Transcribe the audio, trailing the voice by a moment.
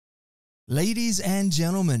Ladies and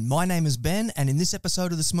gentlemen, my name is Ben, and in this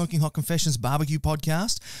episode of the Smoking Hot Confessions Barbecue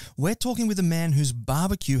Podcast, we're talking with a man whose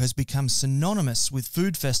barbecue has become synonymous with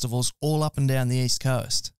food festivals all up and down the East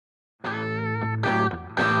Coast.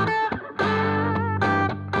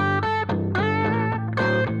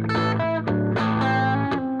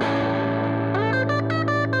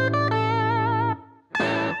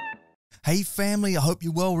 Hey family, I hope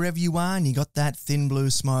you're well wherever you are and you got that thin blue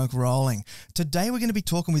smoke rolling. Today we're going to be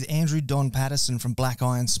talking with Andrew Donn-Patterson from Black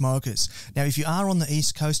Iron Smokers. Now if you are on the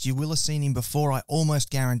East Coast, you will have seen him before, I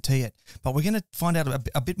almost guarantee it. But we're going to find out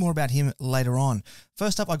a bit more about him later on.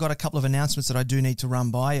 First up, I got a couple of announcements that I do need to run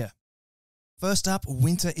by you. First up,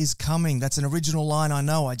 winter is coming. That's an original line, I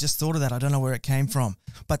know. I just thought of that. I don't know where it came from.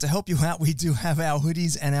 But to help you out, we do have our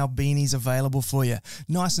hoodies and our beanies available for you.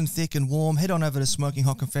 Nice and thick and warm. Head on over to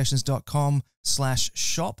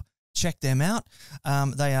smokinghotconfessions.com/shop. Check them out.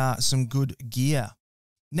 They are some good gear.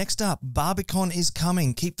 Next up, Barbicon is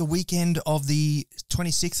coming. Keep the weekend of the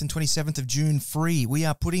 26th and 27th of June free. We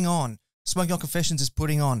are putting on, Smoking Hot Confessions is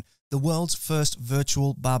putting on the world's first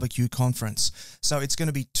virtual barbecue conference. So it's going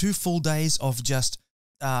to be 2 full days of just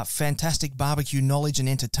fantastic barbecue knowledge and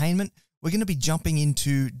entertainment. We're going to be jumping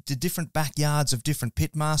into the different backyards of different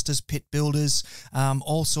pitmasters, pit builders,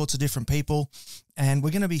 all sorts of different people. And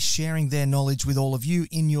we're going to be sharing their knowledge with all of you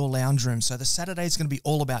in your lounge room. So the Saturday is going to be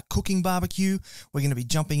all about cooking barbecue. We're going to be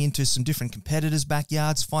jumping into some different competitors'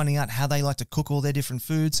 backyards, finding out how they like to cook all their different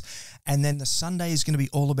foods. And then the Sunday is going to be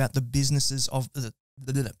all about the businesses of the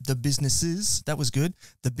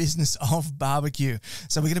business of barbecue.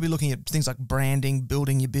 So we're going to be looking at things like branding,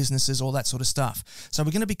 building your businesses, all that sort of stuff. So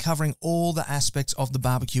we're going to be covering all the aspects of the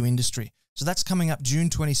barbecue industry. So that's coming up June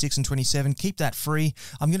 26 and 27. Keep that free.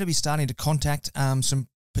 I'm going to be starting to contact some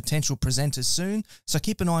potential presenters soon. So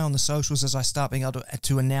keep an eye on the socials as I start being able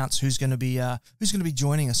to announce who's going to be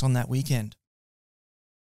joining us on that weekend.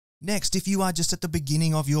 Next, if you are just at the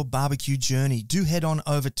beginning of your barbecue journey, do head on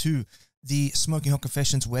over to the Smoking Hot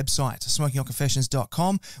Confessions website,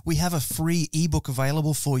 smokinghotconfessions.com. We have a free ebook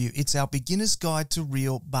available for you. It's our Beginner's Guide to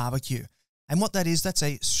Real Barbecue. And what that is, that's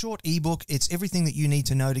a short ebook. It's everything that you need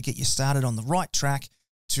to know to get you started on the right track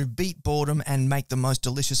to beat boredom and make the most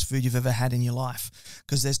delicious food you've ever had in your life.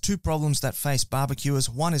 Because there's 2 problems that face barbecuers.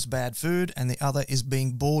 One is bad food and the other is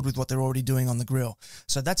being bored with what they're already doing on the grill.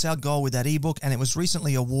 So that's our goal with that ebook, and it was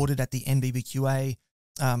recently awarded at the NBBQA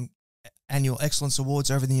Annual Excellence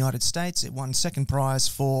Awards over in the United States. It won 2nd prize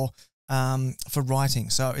for writing.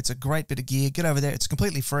 So it's a great bit of gear. Get over there. It's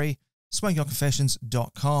completely free.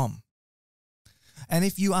 SmokingHotConfessions.com. And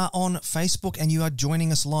if you are on Facebook and you are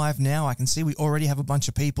joining us live now, I can see we already have a bunch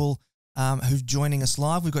of people who's joining us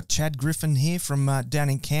live. We've got Chad Griffin here from down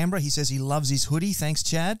in Canberra. He says he loves his hoodie. Thanks,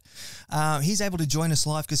 Chad. He's able to join us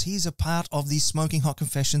live because he's a part of the Smoking Hot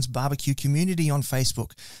Confessions barbecue community on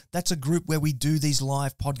Facebook. That's a group where we do these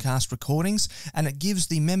live podcast recordings, and it gives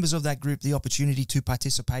the members of that group the opportunity to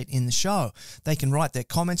participate in the show. They can write their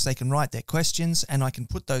comments, they can write their questions, and I can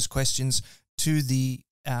put those questions to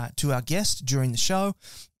our guest during the show,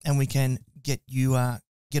 and we can get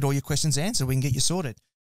all your questions answered. We can get you sorted.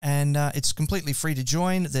 And it's completely free to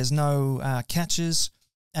join. There's no catches,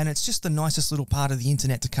 and it's just the nicest little part of the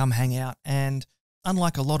internet to come hang out. And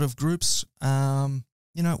unlike a lot of groups,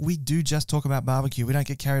 we do just talk about barbecue. We don't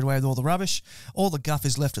get carried away with all the rubbish. All the guff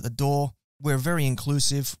is left at the door. We're very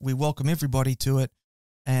inclusive. We welcome everybody to it,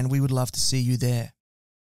 and we would love to see you there.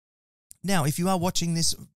 Now, if you are watching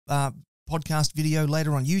this podcast video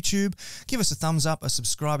later on YouTube, give us a thumbs up, a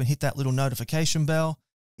subscribe, and hit that little notification bell.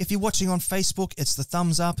 If you're watching on Facebook, it's the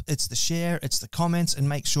thumbs up, it's the share, it's the comments, and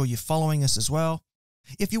make sure you're following us as well.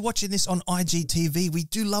 If you're watching this on IGTV, we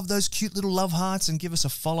do love those cute little love hearts, and give us a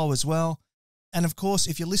follow as well. And of course,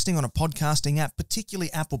 if you're listening on a podcasting app,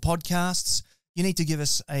 particularly Apple Podcasts, you need to give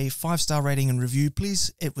us a 5-star rating and review,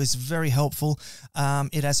 please. It was very helpful.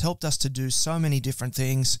 It has helped us to do so many different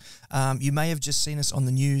things. You may have just seen us on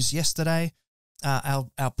the news yesterday. Our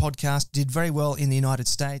podcast did very well in the United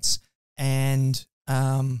States, and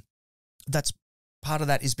that's part of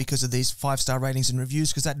that is because of these 5-star ratings and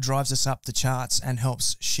reviews, because that drives us up the charts and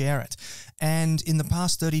helps share it. And in the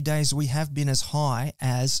past 30 days, we have been as high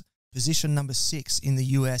as position number 6 in the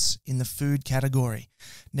US in the food category.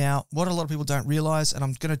 Now, what a lot of people don't realize, and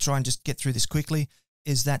I'm going to try and just get through this quickly,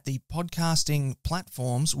 is that the podcasting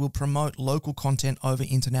platforms will promote local content over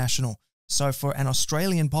international. So for an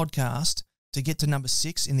Australian podcast to get to number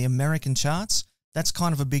 6 in the American charts, that's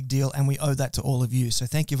kind of a big deal, and we owe that to all of you. So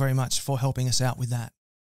thank you very much for helping us out with that.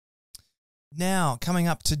 Now, coming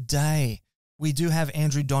up today, we do have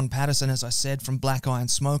Andrew Donn-Patterson, as I said, from Black Iron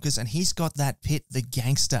Smokers, and he's got that pit, the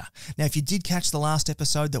Gangster. Now, if you did catch the last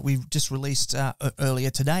episode that we just released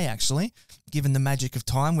earlier today, actually, given the magic of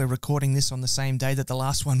time, we're recording this on the same day that the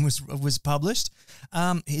last one was published.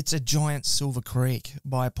 It's a giant Silver Creek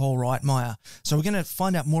by Paul Reitmeyer. So we're going to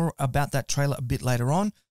find out more about that trailer a bit later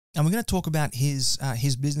on, and we're going to talk about his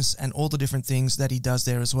business and all the different things that he does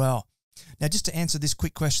there as well. Now, just to answer this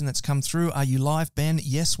quick question that's come through, are you live, Ben?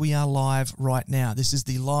 Yes, we are live right now. This is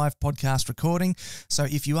the live podcast recording. So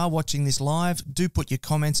if you are watching this live, do put your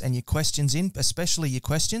comments and your questions in, especially your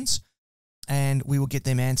questions, and we will get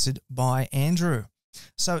them answered by Andrew.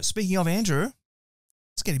 So speaking of Andrew,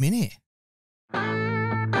 let's get him in here.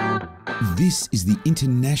 This is the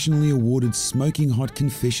internationally awarded Smoking Hot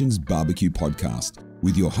Confessions Barbecue Podcast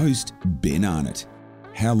with your host, Ben Arnott.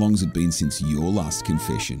 How long's it been since your last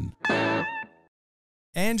confession?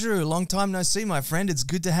 Andrew, long time no see, my friend. It's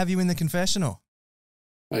good to have you in the confessional.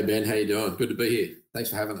 Hey, Ben. How you doing? Good to be here. Thanks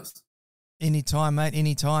for having us. Anytime, mate.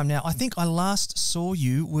 Anytime. Now, I think I last saw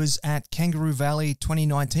you was at Kangaroo Valley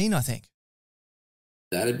 2019, I think.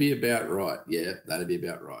 That'd be about right. Yeah, that'd be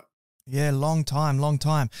about right. Yeah, long time.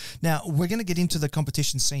 Now, we're going to get into the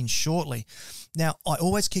competition scene shortly. Now, I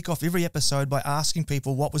always kick off every episode by asking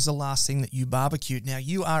people what was the last thing that you barbecued. Now,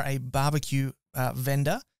 you are a barbecue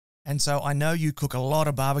vendor, and so I know you cook a lot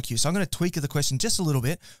of barbecue. So I'm going to tweak the question just a little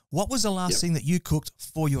bit. What was the last thing that you cooked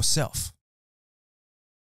for yourself?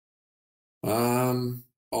 On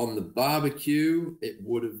the barbecue, it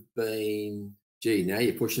would have been, now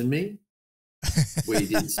you're pushing me. We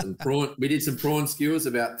did some prawn skewers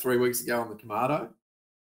about 3 weeks ago on the Kamado.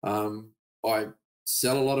 I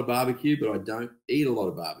sell a lot of barbecue, but I don't eat a lot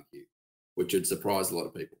of barbecue, which would surprise a lot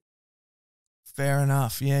of people. Fair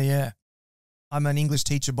enough. Yeah. I'm an English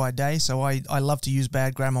teacher by day, so I love to use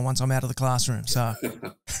bad grammar once I'm out of the classroom. So,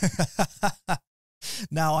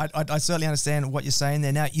 no, I certainly understand what you're saying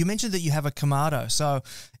there. Now, you mentioned that you have a Kamado. So,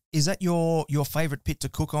 is that your favorite pit to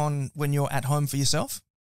cook on when you're at home for yourself?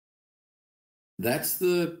 That's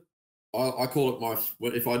I call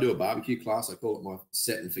it if I do a barbecue class, I call it my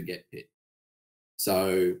set and forget pit.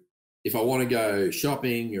 So if I want to go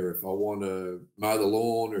shopping or if I want to mow the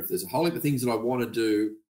lawn or if there's a whole heap of things that I want to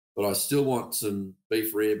do, but I still want some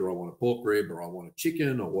beef rib or I want a pork rib or I want a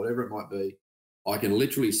chicken or whatever it might be, I can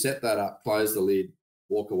literally set that up, close the lid,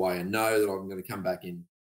 walk away and know that I'm going to come back in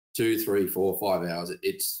 2, 3, 4, 5 hours.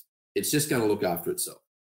 It's just going to look after itself.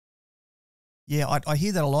 Yeah, I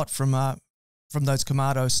hear that a lot from those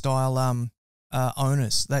Kamado style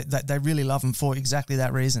owners. They really love them for exactly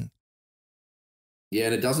that reason. Yeah,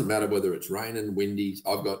 and it doesn't matter whether it's raining, windy.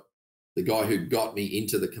 I've got the guy who got me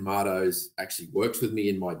into the Kamados actually works with me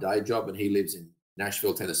in my day job, and he lives in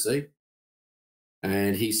Nashville, Tennessee.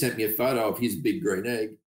 And he sent me a photo of his big green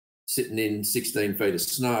egg sitting in 16 feet of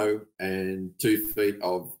snow and 2 feet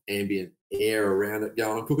of ambient air around it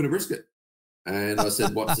going, I'm cooking a brisket. And I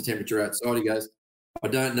said, what's the temperature outside? He goes, I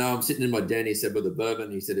don't know. I'm sitting in my den, he said, with a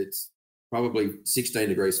bourbon. He said, it's probably 16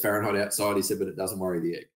 degrees Fahrenheit outside. He said, but it doesn't worry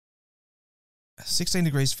the egg. 16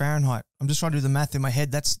 degrees Fahrenheit. I'm just trying to do the math in my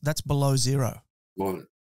head. That's below zero. About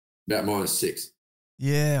 -6.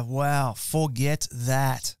 Yeah, wow. Forget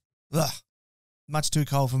that. Ugh, much too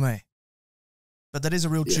cold for me. But that is a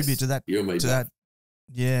real tribute to that. You and me to that.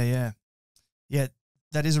 Yeah.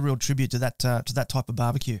 That is a real tribute to that type of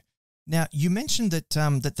barbecue. Now, you mentioned that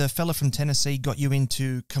the fella from Tennessee got you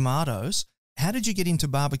into Kamados. How did you get into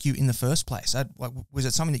barbecue in the first place? Was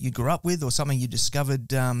it something that you grew up with, or something you discovered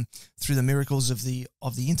through the miracles of the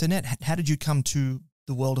internet? How did you come to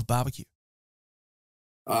the world of barbecue?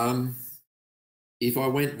 If I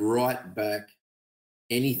went right back,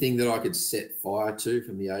 anything that I could set fire to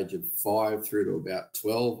from the age of 5 through to about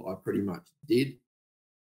 12, I pretty much did.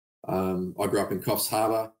 I grew up in Coffs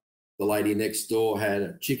Harbour. The lady next door had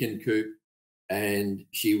a chicken coop and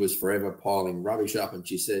she was forever piling rubbish up. And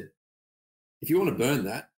she said, if you want to burn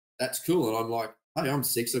that, that's cool. And I'm like, hey, I'm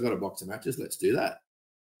 6. I've got a box of matches. Let's do that.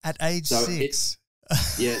 At age 6?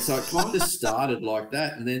 So it kind of started like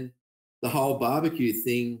that. And then the whole barbecue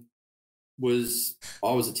thing was,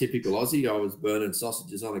 I was a typical Aussie. I was burning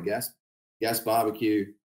sausages on a gas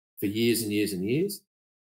barbecue for years and years and years.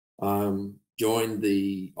 Joined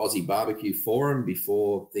the Aussie Barbecue Forum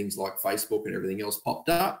before things like Facebook and everything else popped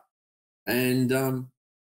up, and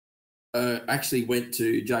actually went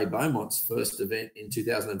to Jay Beaumont's first event in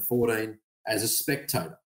 2014 as a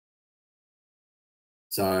spectator.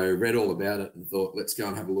 So I read all about it and thought, let's go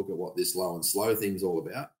and have a look at what this low and slow thing's all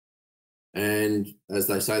about. And as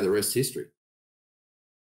they say, the rest's history.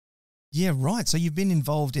 Yeah, right. So you've been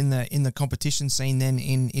involved in the competition scene then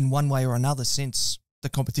in one way or another since the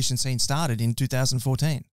competition scene started in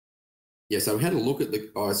 2014. Yeah, so we had a look at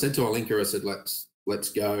I said to Alinka, I said,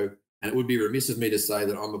 let's go. And it would be remiss of me to say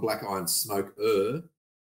that I'm a black iron smoker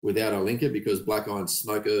without Alinka, because Black Iron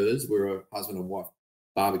Smokers were a husband and wife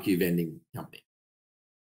barbecue vending company.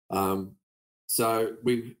 So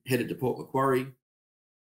we headed to Port Macquarie,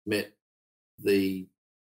 met the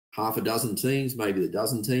half a dozen teams, maybe the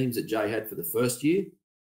dozen teams that Jay had for the first year,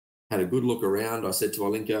 had a good look around. I said to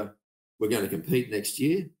Alinka, we're going to compete next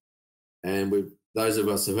year. And those of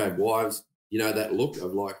us who have wives, you know, that look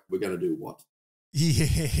of like, we're going to do what? Yeah.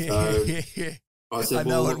 So I said, I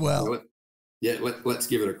know it well. Let's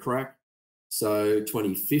give it a crack. So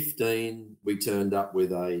 2015, we turned up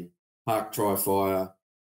with a Park Tri-Fire,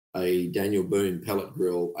 a Daniel Boone pellet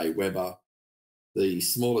grill, a Weber, the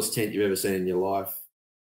smallest tent you've ever seen in your life.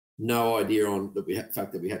 No idea on the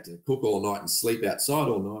fact that we had to cook all night and sleep outside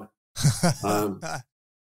all night.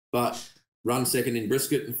 But run second in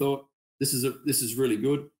brisket and thought, this is really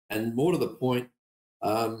good. And more to the point,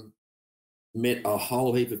 met a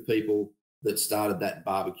whole heap of people that started that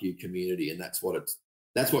barbecue community, and that's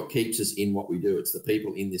what keeps us in what we do. It's the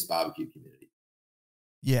people in this barbecue community.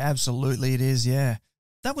 Yeah, absolutely it is, yeah.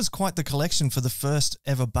 That was quite the collection for the first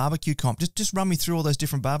ever barbecue comp. Just run me through all those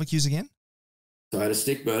different barbecues again. So I had a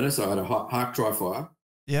stick burner, so I had a Park Tri-Fire.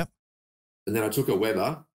 Yep. And then I took a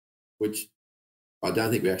Weber, which I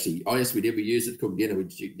don't think we actually, oh yes, we did. We used it to cook dinner. We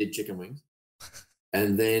did chicken wings.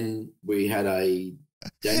 And then we had a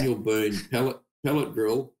Daniel Boone pellet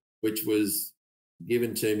grill, which was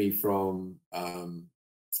given to me from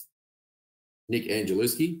Nick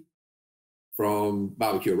Angeluski from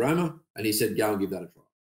Barbecue Aroma, and he said, go and give that a try.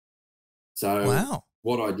 So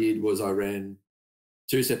What I did was I ran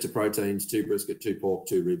 2 sets of proteins, 2 brisket, 2 pork,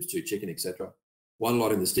 2 ribs, 2 chicken, etc. 1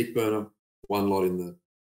 lot in the stick burner, 1 lot in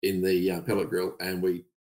the pellet grill, and we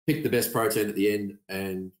picked the best protein at the end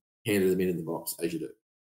and handed them in the box, as you do.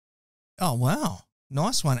 Oh, wow.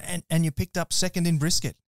 Nice one. And you picked up second in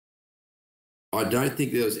brisket. I don't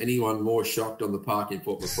think there was anyone more shocked on the park in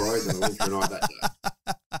Port Macquarie than Alinka and I that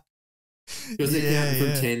day. Because they're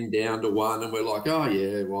counting from 10 down to 1, and we're like, oh,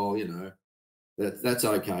 yeah, well, you know, that's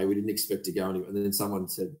okay. We didn't expect to go anywhere. And then someone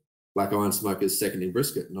said, Black Iron Smokers second in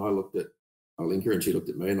brisket. And I looked at Alinka and she looked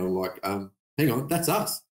at me, and I'm like, hang on, that's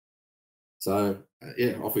us. So,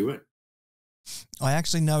 off we went. I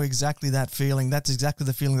actually know exactly that feeling. That's exactly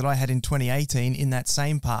the feeling that I had in 2018 in that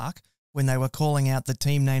same park when they were calling out the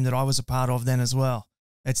team name that I was a part of then as well.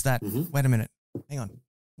 It's that, wait a minute, hang on,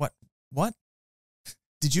 what?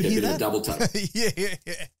 Did you hear that? Double take.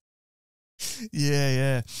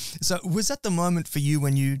 Yeah. So was that the moment for you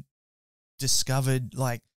when you discovered,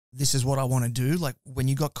 like, this is what I want to do? Like, when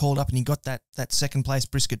you got called up and you got that second place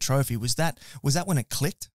brisket trophy, was that when it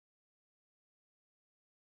clicked?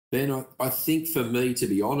 Ben, I think for me, to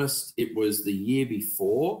be honest, it was the year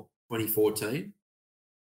before, 2014.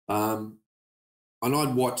 And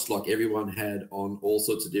I'd watched, like everyone had on all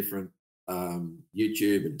sorts of different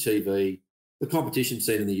YouTube and TV, the competition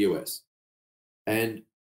scene in the US. And,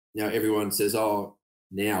 you know, everyone says, oh,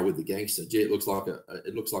 now with the gangster, gee, it looks like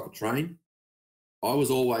a train. I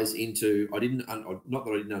was always into, not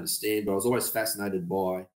that I didn't understand, but I was always fascinated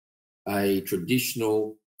by a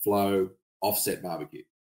traditional flow offset barbecue.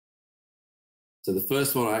 So the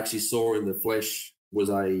first one I actually saw in the flesh was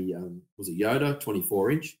a Yoda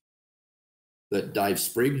 24-inch that Dave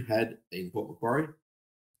Sprigg had in Port Macquarie.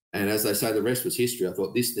 And as they say, the rest was history. I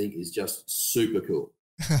thought, this thing is just super cool.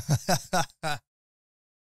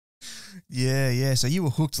 Yeah. So you were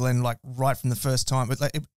hooked then, like, right from the first time.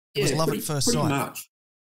 It was love at first sight.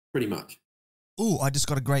 Pretty much. Ooh, I just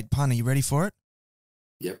got a great pun. Are you ready for it?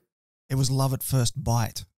 Yep. It was love at first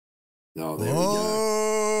bite. Oh, there we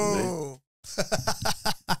go.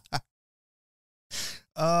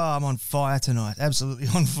 Oh, I'm on fire tonight. Absolutely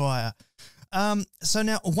on fire. So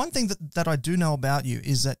now, one thing that I do know about you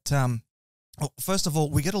is that, first of all,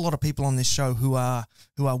 we get a lot of people on this show who are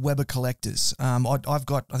Weber collectors. I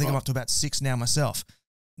think I'm up to about 6 now myself.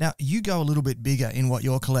 Now, you go a little bit bigger in what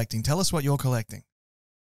you're collecting. Tell us what you're collecting.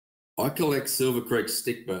 I collect Silver Creek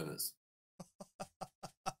stick burners.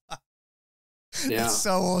 Now, that's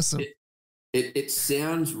so awesome. It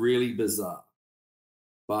sounds really bizarre,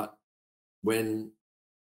 but when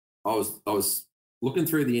I was looking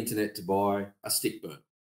through the internet to buy a stick burner,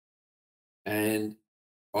 and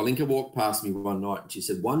Alinka walked past me one night and she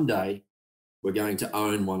said, one day we're going to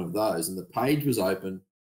own one of those. And the page was open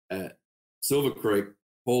at Silver Creek,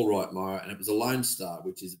 Paul Reitmeyer, and it was a Lone Star,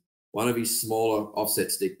 which is one of his smaller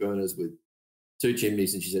offset stick burners with 2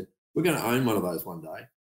 chimneys. And she said, we're going to own one of those one day.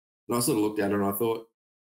 And I sort of looked at her and I thought,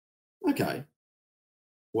 okay,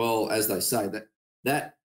 well, as they say,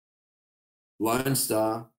 that Lone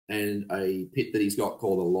Star and a pit that he's got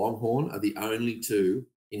called a Longhorn are the only two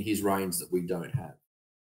in his range that we don't have.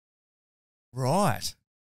 Right.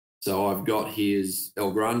 So I've got his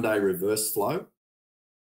El Grande reverse flow,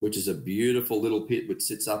 which is a beautiful little pit which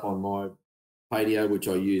sits up on my patio, which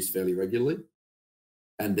I use fairly regularly.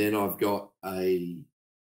 And then I've got a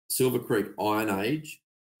Silver Creek Iron Age,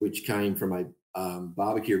 which came from a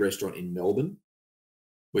barbecue restaurant in Melbourne,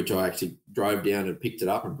 which I actually drove down and picked it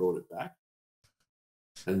up and brought it back.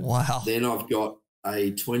 And wow. Then I've got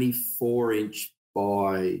a 24-inch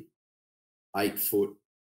by 8 foot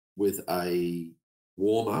with a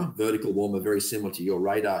warmer, vertical warmer, very similar to your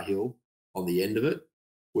Radar Hill on the end of it,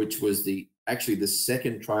 which was actually the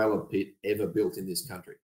second trailer pit ever built in this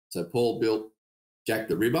country. So Paul built Jack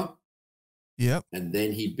the Ripper. Yep. And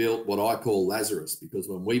then he built what I call Lazarus, because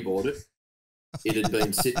when we bought it, it had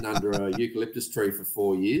been sitting under a eucalyptus tree for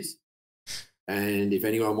 4 years. And if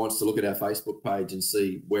anyone wants to look at our Facebook page and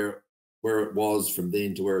see where it was from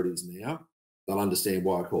then to where it is now, they'll understand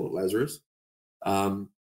why I call it Lazarus.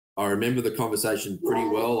 I remember the conversation pretty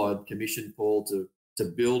well. I'd commissioned Paul to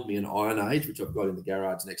build me an Iron Age, which I've got in the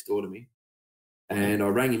garage next door to me. And I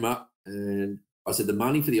rang him up and I said, the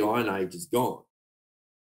money for the Iron Age is gone.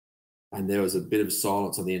 And there was a bit of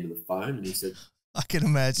silence on the end of the phone. And he said, I can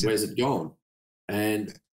imagine. Where's it gone?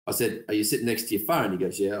 And I said, are you sitting next to your phone? He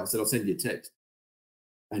goes, yeah. I said, I'll send you a text.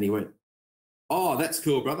 And he went, oh, that's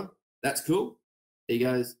cool, brother. That's cool. He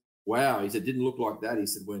goes, wow. He said, didn't look like that. He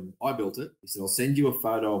said, when I built it, he said, I'll send you a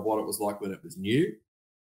photo of what it was like when it was new.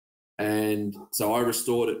 And so I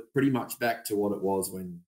restored it pretty much back to what it was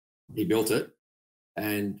when he built it.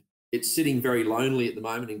 And it's sitting very lonely at the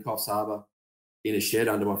moment in Coffs Harbour in a shed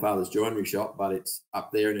under my father's joinery shop, but it's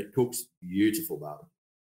up there and it cooks beautiful barbecue.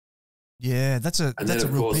 Yeah, that's a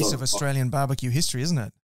real piece of Australian barbecue history, isn't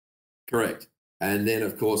it? Correct. And then,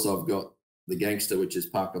 of course, I've got the Gangster, which is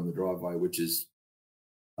parked on the driveway, which is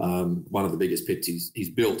one of the biggest pits he's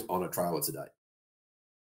built on a trailer today.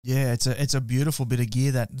 Yeah, it's a beautiful bit of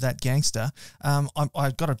gear, that Gangster.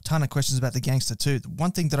 I've got a ton of questions about the Gangster too.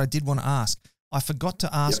 One thing that I did want to ask, I forgot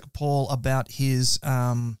to ask Paul about his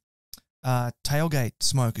tailgate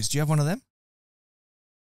smokers. Do you have one of them?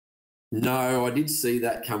 No, I did see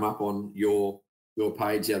that come up on your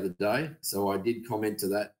page the other day. So I did comment to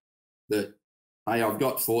that, hey, I've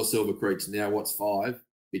got 4 Silver Creeks now. What's 5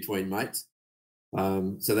 between mates?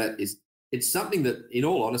 So it's something that, in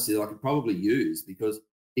all honesty, I could probably use, because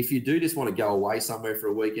if you do just want to go away somewhere for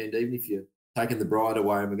a weekend, even if you're taking the bride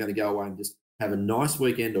away and we're going to go away and just have a nice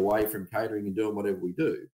weekend away from catering and doing whatever we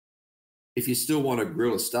do, if you still want to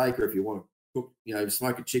grill a steak, or if you want to cook,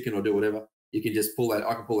 smoke a chicken or do whatever, you can just pull that.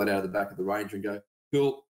 I can pull that out of the back of the Ranger and go,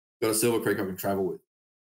 cool, got a Silver Creek I can travel with.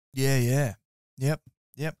 Yeah. Yep.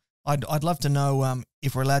 I'd love to know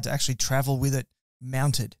if we're allowed to actually travel with it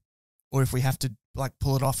mounted, or if we have to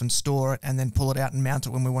pull it off and store it and then pull it out and mount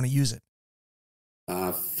it when we want to use it.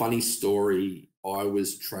 Funny story. I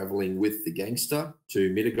was traveling with the Gangster to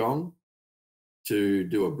Mittagong to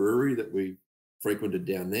do a brewery that we frequented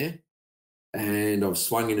down there. And I've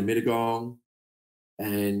swung into Mittagong,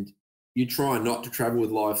 and you try not to travel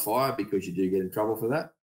with live fire because you do get in trouble for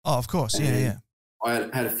that. Oh, of course. Yeah. I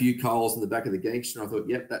had a few coals in the back of the Gangster, and I thought,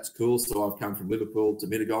 yep, that's cool. So I've come from Liverpool to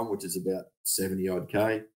Mittagong, which is about 70-odd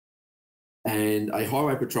K. And a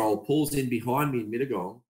highway patrol pulls in behind me in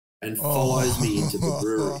Mittagong and follows me into the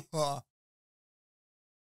brewery.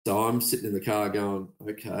 So I'm sitting in the car going,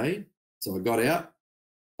 okay. So I got out,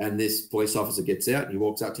 and this police officer gets out, and he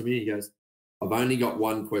walks up to me and he goes, I've only got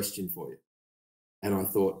one question for you. And I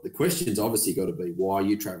thought, the question's obviously got to be, why are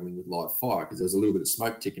you traveling with live fire? Because there's a little bit of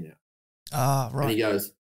smoke ticking out. Ah, right. And he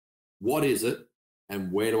goes, what is it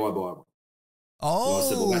and where do I buy one? Oh. And I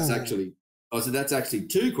said, well, that's actually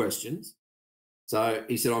 2 questions. So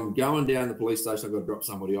he said, I'm going down to the police station. I've got to drop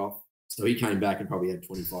somebody off. So he came back and probably had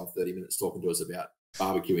 25, 30 minutes talking to us about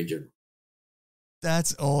barbecue in general.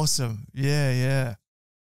 That's awesome. Yeah.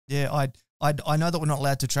 I know that we're not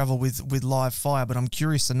allowed to travel with live fire, but I'm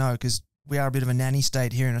curious to know, because we are a bit of a nanny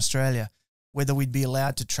state here in Australia, whether we'd be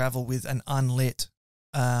allowed to travel with an unlit,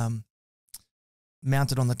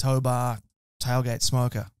 mounted on the tow bar tailgate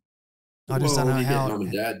smoker. I just don't know how. Mum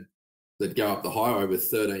and Dad that go up the highway with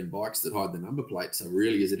 13 bikes that hide the number plate. So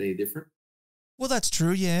really, is it any different? Well, that's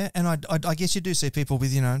true, yeah. And I guess you do see people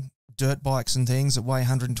with, dirt bikes and things that weigh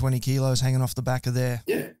 120 kilos hanging off the back of their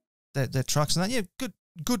trucks and that. Yeah,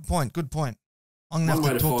 good point. I'm going to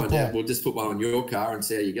have to talk to Paul. Out, we'll just put one on your car and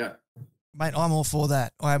see how you go. Mate, I'm all for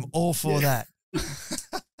that. I am all for that.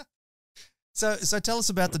 So tell us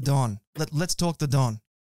about the Don. Let's talk the Don.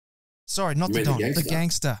 Sorry, not the Don, the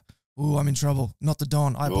Gangster. Ooh, I'm in trouble. Not the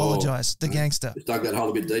Don. I apologize. The gangster. You dug that hole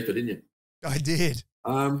a bit deeper, didn't you? I did.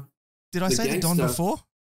 Did I say the Don before?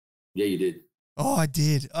 Yeah, you did. Oh, I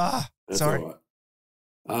did. That's sorry. all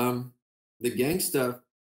right. The gangster,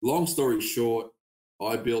 long story short,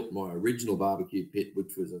 I built my original barbecue pit,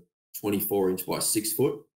 which was a 24-inch by 6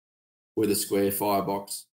 foot with a square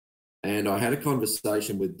firebox. And I had a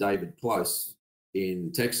conversation with David Close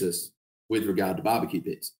in Texas with regard to barbecue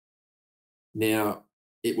pits. Now,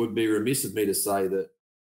 it would be remiss of me to say that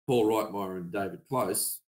Paul Reitmeyer and David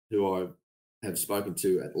Close, who I have spoken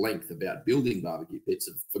to at length about building barbecue pits,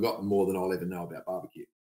 have forgotten more than I'll ever know about barbecue.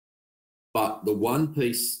 But the one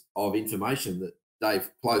piece of information that Dave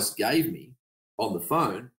Close gave me on the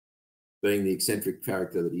phone, being the eccentric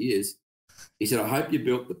character that he is, he said, I hope you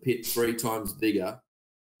built the pit 3 times bigger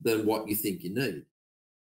than what you think you need.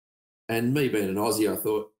 And me being an Aussie, I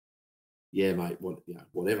thought, yeah, mate,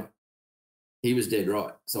 whatever. He was dead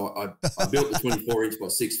right. So I built the 24-inch by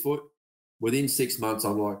 6 foot. Within 6 months,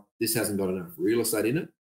 I'm like, this hasn't got enough real estate in it.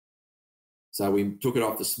 So we took it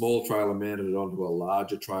off the small trailer, mounted it onto a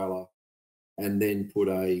larger trailer, and then put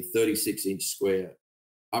a 36-inch square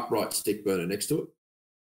upright stick burner next to it.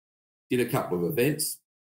 Did a couple of events.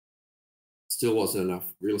 Still wasn't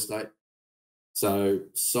enough real estate. So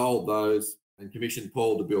sold those and commissioned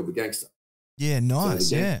Paul to build the gangster. Yeah,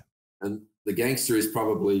 nice, And the gangster is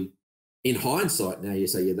probably, in hindsight now, you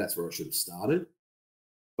say, yeah, that's where I should have started.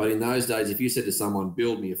 But in those days, if you said to someone,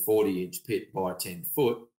 build me a 40-inch pit by 10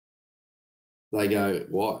 foot, they go,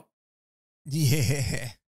 why?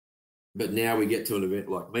 Yeah. But now we get to an event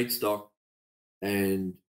like Meat Stock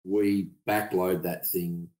and we backload that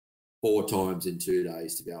thing 4 times in 2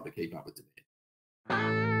 days to be able to keep up with demand.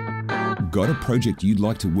 Got a project you'd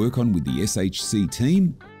like to work on with the SHC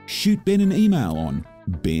team? Shoot Ben an email on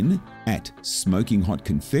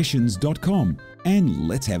ben@smokinghotconfessions.com and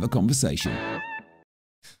let's have a conversation.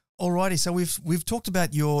 Alrighty, so we've talked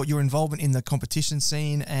about your involvement in the competition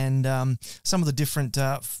scene and some of the different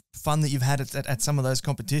fun that you've had at some of those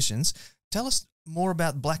competitions. Tell us more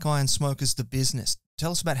about Black Iron Smokers, the business.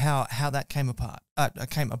 Tell us about how that came about.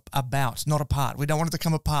 Not apart. We don't want it to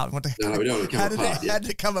come apart. We don't want it to come apart. How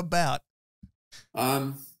did it come about?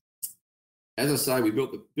 As I say, we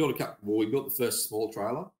built the first small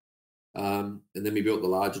trailer, and then we built the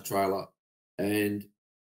larger trailer. And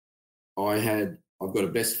I've got a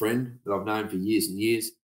best friend that I've known for years and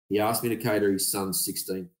years. He asked me to cater his son's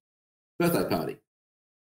 16th birthday party.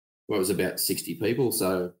 Well, it was about 60 people,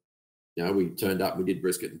 so we turned up. We did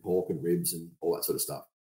brisket and pork and ribs and all that sort of stuff.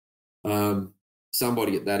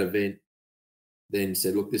 Somebody at that event then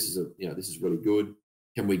said, "Look, this is really good.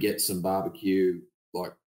 Can we get some barbecue?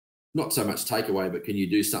 Like, not so much takeaway, but can you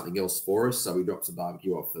do something else for us?" So we dropped some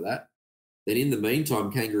barbecue off for that. Then in the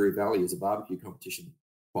meantime, Kangaroo Valley as a barbecue competition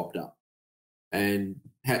popped up. And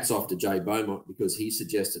hats off to Jay Beaumont because he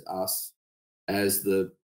suggested us as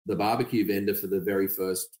the barbecue vendor for the very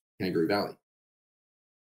first Kangaroo Valley.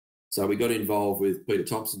 So we got involved with Peter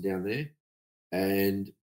Thompson down there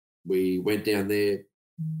and we went down there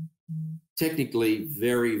technically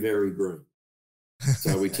very, very green.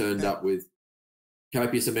 So we turned up with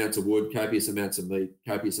copious amounts of wood, copious amounts of meat,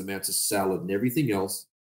 copious amounts of salad and everything else,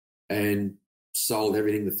 and sold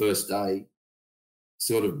everything the first day.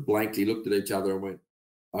 Sort of blankly looked at each other and went,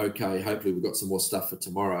 okay, hopefully we've got some more stuff for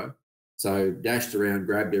tomorrow. So dashed around,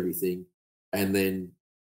 grabbed everything, and then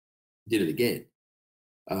did it again.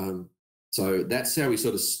 So that's how we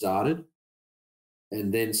sort of started.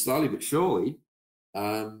 And then slowly but surely,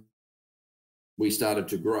 we started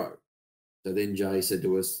to grow. So then Jay said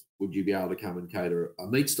to us, would you be able to come and cater a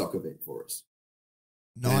meat stock event for us?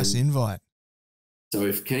 Nice invite. So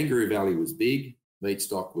if Kangaroo Valley was big, Meat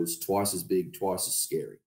Stock was twice as big, twice as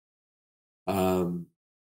scary.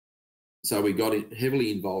 So we got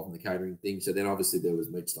heavily involved in the catering thing. So then obviously there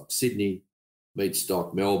was Meat Stock Sydney, Meat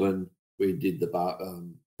Stock Melbourne. We did the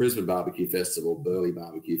Brisbane BBQ Festival, Burleigh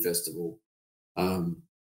BBQ Festival. And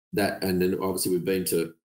then obviously we've been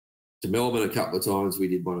to Melbourne a couple of times. We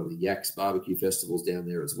did one of the Yaks BBQ festivals down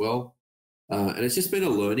there as well. And it's just been a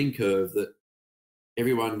learning curve that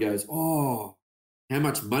everyone goes, oh, how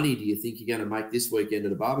much money do you think you're going to make this weekend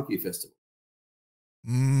at a barbecue festival?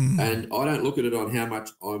 And I don't look at it on how much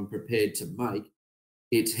I'm prepared to make.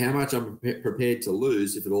 It's how much I'm prepared to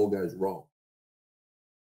lose if it all goes wrong.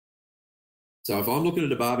 So if I'm looking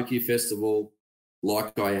at a barbecue festival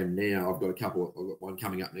like I am now, I've got one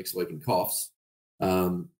coming up next week in Coffs.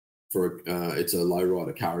 It's a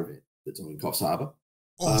lowrider car event that's on in Coffs Harbour.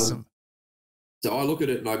 Awesome. So I look at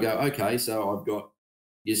it and I go, okay, so I've got,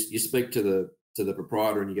 you speak to the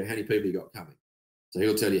proprietor and you go, how many people you got coming? So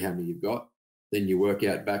he'll tell you how many you've got. Then you work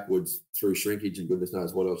out backwards through shrinkage and goodness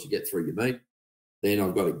knows what else you get through your meat. Then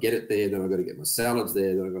I've got to get it there. Then I've got to get my salads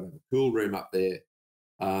there. Then I've got to have a cool room up there.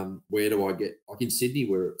 Where do I get, like in Sydney,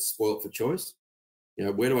 where it's spoilt for choice,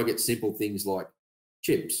 where do I get simple things like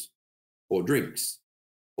chips or drinks?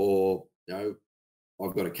 Or,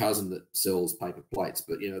 I've got a cousin that sells paper plates,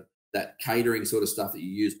 but, that catering sort of stuff that you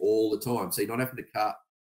use all the time. So you're not having to cut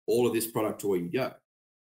all of this product to where you go.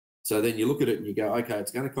 So then you look at it and you go, okay,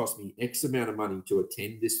 it's going to cost me X amount of money to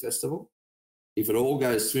attend this festival. If it all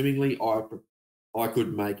goes swimmingly, I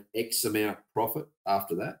could make X amount profit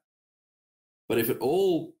after that. But if it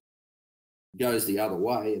all goes the other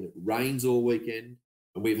way and it rains all weekend,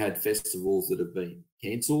 and we've had festivals that have been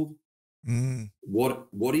cancelled, what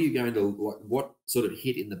are you going to, what sort of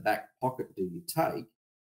hit in the back pocket do you take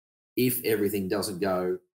if everything doesn't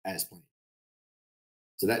go as planned?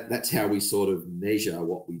 So that's how we sort of measure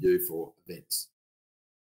what we do for events.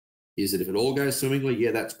 Is that if it all goes swimmingly,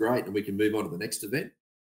 yeah, that's great, and we can move on to the next event.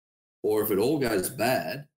 Or if it all goes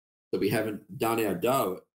bad, that we haven't done our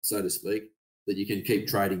dough, so to speak, that you can keep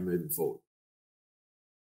trading moving forward.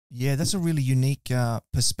 Yeah, that's a really unique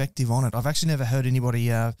perspective on it. I've actually never heard anybody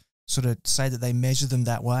sort of say that they measure them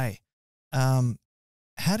that way.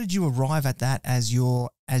 How did you arrive at that as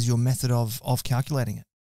your method of calculating it?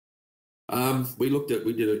 We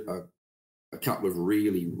did a couple of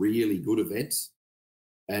really, really good events.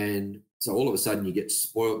 And so all of a sudden you get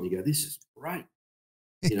spoiled and you go, this is great.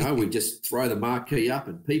 We just throw the marquee up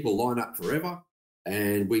and people line up forever.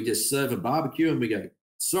 And we just serve a barbecue and we go,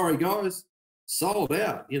 sorry, guys, sold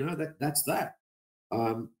out. That's that.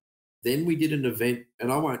 Then we did an event,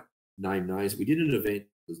 and I won't name names. We did an event,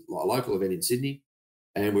 it was a local event in Sydney,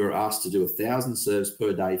 and we were asked to do 1,000 serves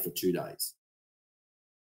per day for 2 days.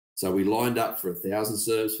 So we lined up for 1,000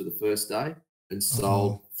 serves for the first day and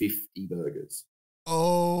sold 50 burgers.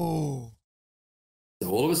 Oh. So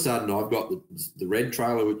all of a sudden I've got the red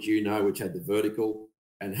trailer, which had the vertical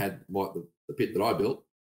and had the pit that I built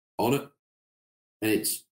on it, and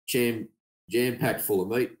it's jam-packed full of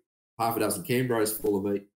meat, half a dozen Canberras full of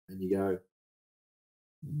meat, and you go,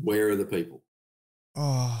 where are the people?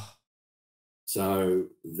 Oh. So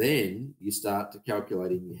then you start to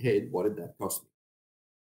calculate in your head, what did that cost me?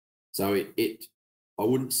 So I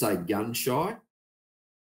wouldn't say gun shy,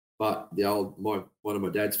 but one of my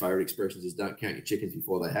dad's favourite expressions is don't count your chickens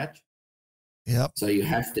before they hatch. Yep. So you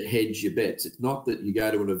have to hedge your bets. It's not that you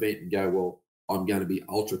go to an event and go, well, I'm going to be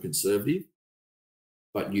ultra conservative,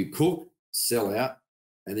 but you cook, sell out,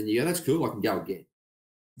 and then you go, that's cool, I can go again.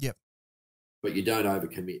 Yep. But you don't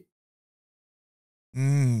overcommit.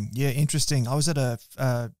 Yeah, interesting. I was at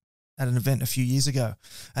an event a few years ago,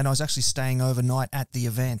 and I was actually staying overnight at the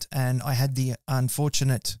event, and I had the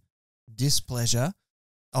unfortunate displeasure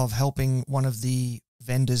of helping one of the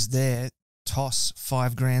vendors there toss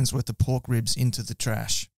 $5,000 worth of pork ribs into the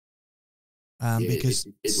trash. Because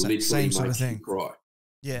it same sort of thing. Cry.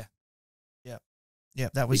 Yeah.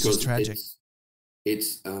 That was because just tragic.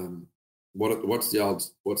 It's what's the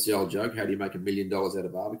old joke? How do you make $1 million out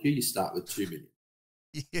of barbecue? You start with 2 million.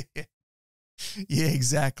 Yeah,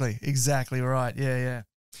 exactly right. Yeah.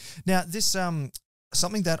 Now this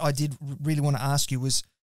something that I did really want to ask you was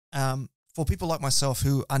for people like myself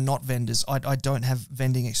who are not vendors, I don't have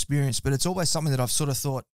vending experience, but it's always something that I've sort of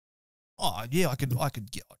thought, oh yeah,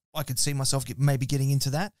 I could see myself maybe getting into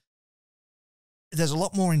that. There's a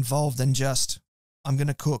lot more involved than just I'm going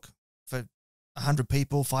to cook for 100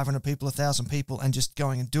 people, 500 people, 1,000 people, and just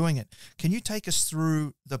going and doing it. Can you take us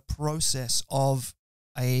through the process of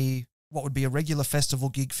what would be a regular festival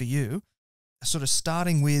gig for you, sort of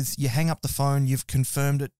starting with you hang up the phone, you've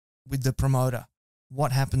confirmed it with the promoter.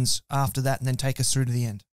 What happens after that, and then take us through to the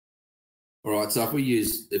end? All right, so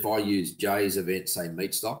if I use Jay's event, say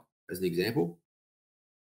meat stock as an example.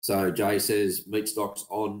 So Jay says meat stock's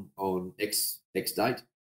on X date.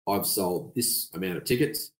 I've sold this amount of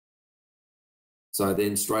tickets. So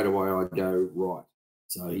then straight away I go, right,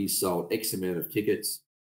 so he's sold X amount of tickets.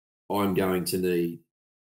 I'm going to need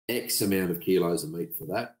X amount of kilos of meat for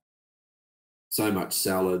that. So much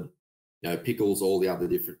salad, pickles, all the other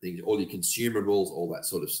different things, all your consumables, all that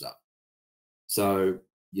sort of stuff. So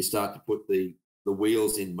you start to put the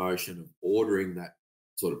wheels in motion of ordering that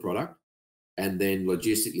sort of product, and then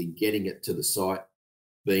logistically getting it to the site,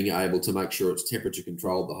 being able to make sure it's temperature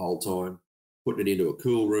controlled the whole time, putting it into a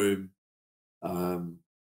cool room,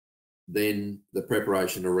 then the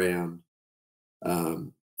preparation around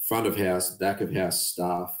front of house, back of house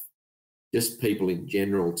staff, just people in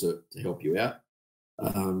general to help you out.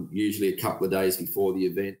 Usually a couple of days before the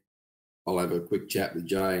event, I'll have a quick chat with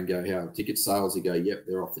Jay and go, how are ticket sales? He go, yep,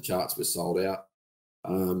 they're off the charts, we're sold out.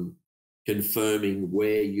 confirming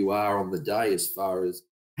where you are on the day as far as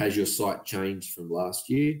has your site changed from last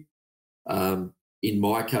year. In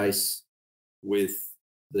my case, with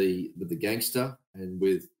the Gangster and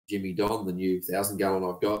with Jimmy Don, the new 1,000-gallon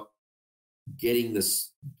I've got, getting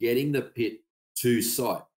the pit to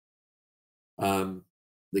site.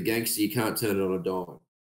 The Gangster, you can't turn it on a dime.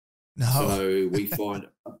 No. So we find,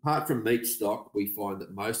 apart from meat stock, we find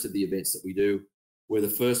that most of the events that we do, we're the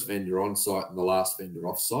first vendor on site and the last vendor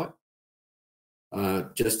off site,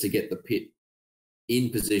 just to get the pit in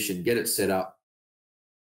position, get it set up.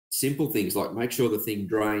 Simple things like make sure the thing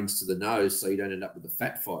drains to the nose so you don't end up with a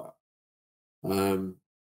fat fire.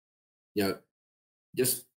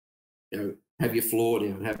 Just have your floor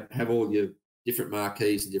down, have all your different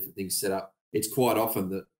marquees and different things set up. It's quite often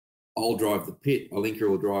that I'll drive the pit, Alinka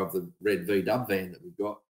will drive the red V-dub van that we've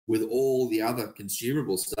got with all the other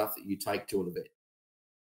consumable stuff that you take to an event.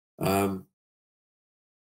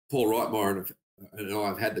 Paul Reitmeyer and I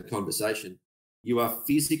have had the conversation. You are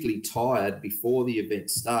physically tired before the event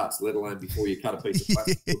starts, let alone before you cut a piece of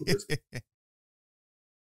plastic.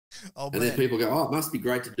 And then people go, oh, it must be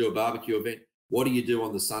great to do a barbecue event. What do you do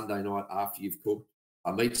on the Sunday night after you've cooked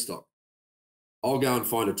a meat stock? I'll go and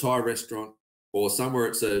find a Thai restaurant or somewhere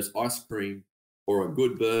it serves ice cream or a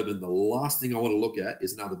good bourbon. The last thing I want to look at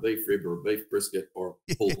is another beef rib or a beef brisket or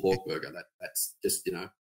a pulled pork burger. That's just,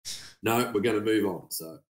 no, we're going to move on.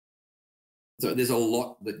 So there's a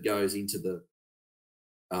lot that goes into the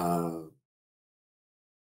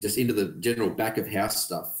just into the general back of house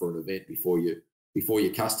stuff for an event before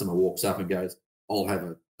your customer walks up and goes, I'll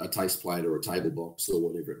have a taste plate or a table box or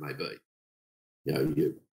whatever it may be.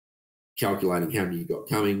 You're calculating how many you got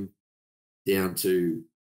coming, down to,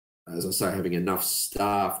 as I say, having enough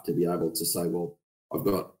staff to be able to say, well, I've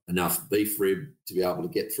got enough beef rib to be able to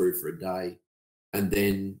get through for a day. And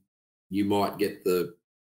then you might get a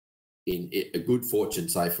good fortune,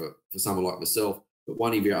 say, for someone like myself, but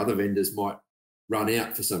one of your other vendors might run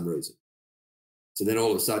out for some reason. So then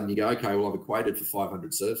all of a sudden you go, okay, well, I've equated for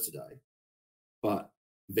 500 serves today, but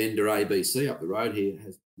vendor ABC up the road here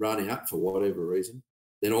has run out for whatever reason.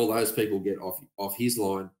 Then all those people get off his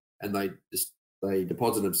line and they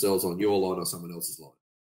deposit themselves on your line or someone else's line.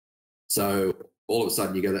 So all of a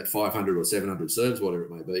sudden you go that 500 or 700 serves, whatever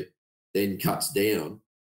it may be, then cuts down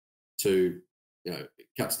to,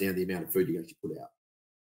 cuts down the amount of food you actually put out.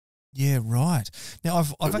 Yeah, right. Now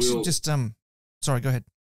I've actually just sorry, go ahead.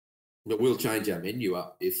 But we'll change our menu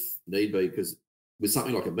up if need be, because with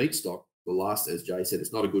something like a meat stock, as Jay said,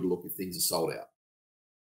 it's not a good look if things are sold out.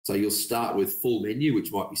 So you'll start with full menu,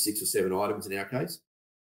 which might be 6 or 7 items in our case.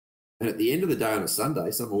 And at the end of the day on a Sunday,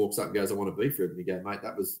 someone walks up and goes, I want a beef rib. And you go, mate,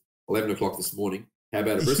 that was 11 o'clock this morning. How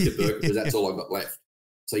about a brisket burger? Because that's all I've got left.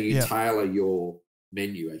 So you tailor your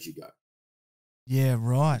menu as you go. Yeah,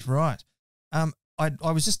 right. I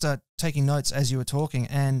was just taking notes as you were talking,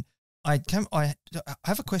 and I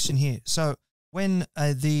have a question here. So when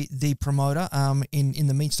the promoter in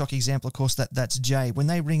the meat stock example, of course, that's Jay, when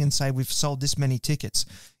they ring and say we've sold this many tickets,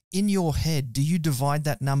 in your head, do you divide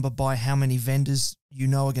that number by how many vendors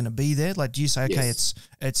are going to be there? Like, do you say, okay, yes,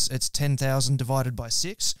 it's 10,000 divided by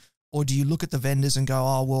 6, or do you look at the vendors and go,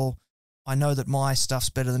 oh well, I know that my stuff's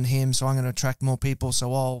better than him, so I'm going to attract more people,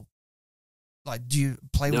 so I'll do you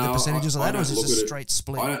play with the percentages of that, or is it just a straight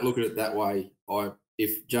split? I don't look at it that way.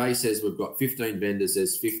 If Jay says we've got 15 vendors,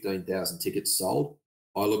 there's 15,000 tickets sold,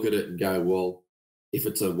 I look at it and go, well, if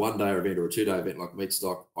it's a 1-day event or a 2-day event like meat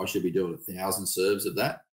stock, I should be doing 1,000 serves of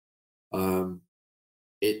that. I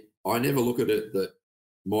never look at it that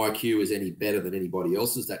my queue is any better than anybody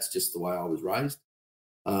else's. That's just the way I was raised.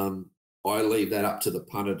 I leave that up to the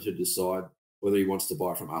punter to decide whether he wants to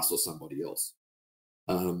buy from us or somebody else.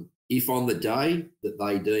 If on the day that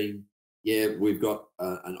they deem, we've got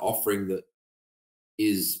an offering that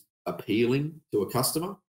is appealing to a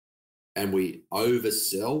customer and we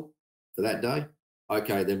oversell for that day,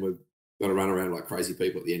 okay, then we've got to run around like crazy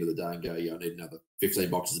people at the end of the day and go, I need another 15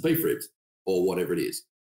 boxes of beef ribs or whatever it is.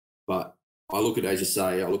 But I look at it, as you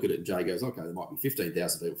say, and Jay goes, okay, there might be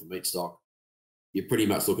 15,000 people for meat stock. You're pretty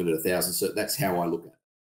much looking at 1,000. So that's how I look at it.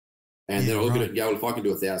 And then I look at it and go, well, if I can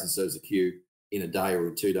do 1,000 serves a queue in a day or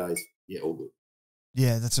in 2 days, all good.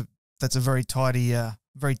 Yeah, that's a very tidy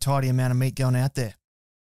amount of meat going out there.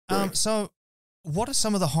 So what are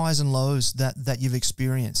some of the highs and lows that you've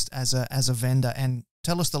experienced as a vendor? And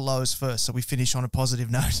tell us the lows first, so we finish on a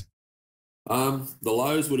positive note. The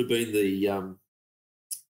lows would have been the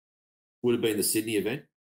Sydney event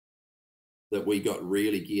that we got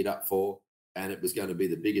really geared up for, and it was going to be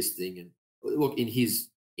the biggest thing. And look, in his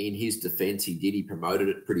defence, he promoted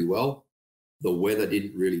it pretty well. The weather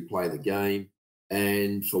didn't really play the game,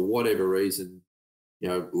 And for whatever reason, you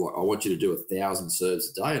know, like, I want you to do 1,000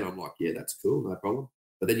 serves a day. And I'm like, yeah, that's cool, no problem.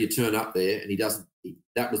 But then you turn up there and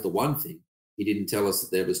that was the one thing. He didn't tell us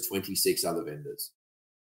that there was 26 other vendors.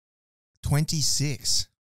 26?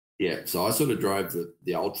 Yeah. So I sort of drove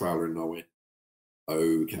the old trailer and I went,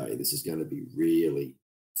 okay, this is going to be really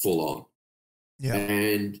full on. Yeah.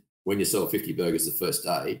 And when you sell 50 burgers the first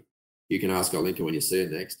day, you can ask Olinka when you see her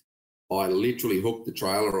next. I literally hooked the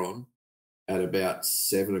trailer on at about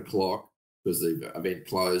 7 o'clock because the event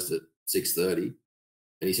closed at 6:30.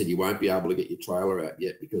 And he said, you won't be able to get your trailer out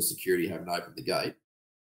yet because security haven't opened the gate.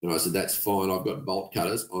 And I said, that's fine. I've got bolt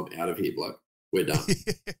cutters. I'm out of here, bloke. We're done.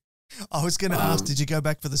 I was going to ask, did you go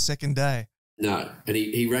back for the second day? No. And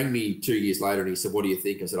he rang me 2 years later and he said, what do you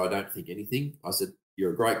think? I said, I don't think anything. I said,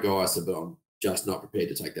 you're a great guy. I said, but I'm just not prepared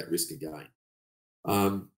to take that risk again.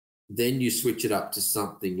 Then you switch it up to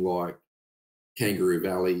something like Kangaroo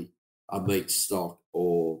Valley, a meat stock,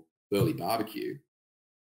 or Burley Barbecue.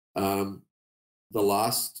 The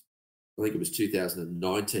last, I think it was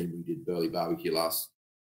 2019, we did Burley Barbecue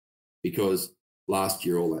because last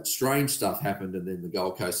year all that strange stuff happened, and then the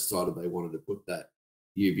Gold Coast decided they wanted to put that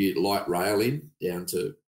U-Butte light rail in down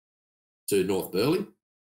to North Burley.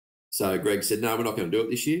 So Greg said, no, we're not going to do it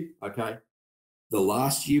this year. Okay. The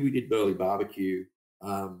last year we did Burley Barbecue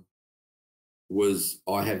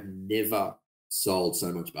I have never sold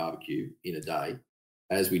so much barbecue in a day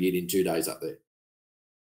as we did in 2 days up there.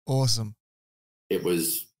 Awesome. It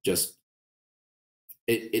was just,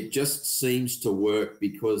 it just seems to work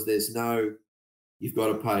because you've got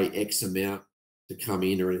to pay X amount to come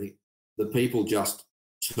in or anything. The people just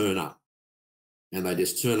turn up, and they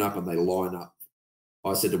just turn up and they line up.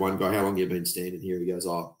 I said to one guy, how long have you been standing here? He goes,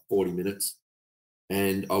 40 minutes.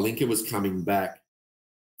 And Olinka was coming back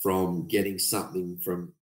from getting something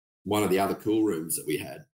from one of the other cool rooms that we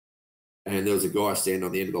had. And there was a guy standing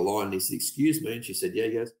on the end of the line, and he said, excuse me. And she said, yeah.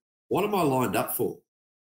 He goes, what am I lined up for?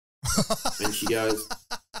 And she goes,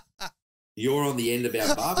 you're on the end of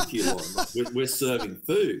our barbecue line. Like, we're serving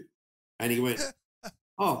food. And he went,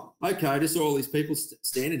 oh, okay. I just saw all these people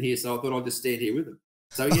standing here, so I thought I'd just stand here with them.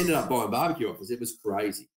 So he ended up buying barbecue offers. It was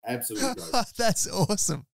crazy. Absolutely crazy. That's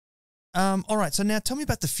awesome. All right. So now tell me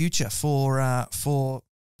about the future for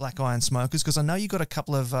Black Iron Smokers, because I know you got a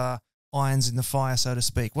couple of irons in the fire, so to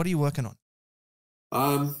speak. What are you working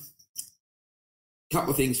on?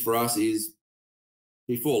 Couple of things for us is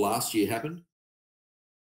before last year happened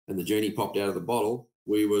and the genie popped out of the bottle,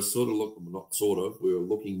 we were we were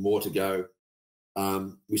looking more to go.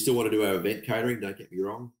 We still want to do our event catering, don't get me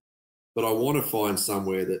wrong, but I want to find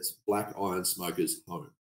somewhere that's Black Iron Smokers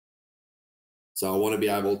home. So I want to be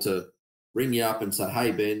able to ring you up and say,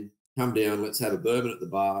 hey, Ben, come down, let's have a bourbon at the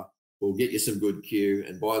bar. We'll get you some good Q.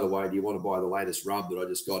 And by the way, do you want to buy the latest rub that I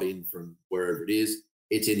just got in from wherever it is?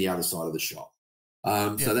 It's in the other side of the shop.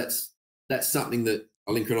 So that's something that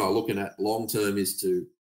Olinka and I are looking at long term, is to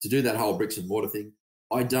do that whole bricks and mortar thing.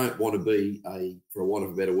 I don't want to be for want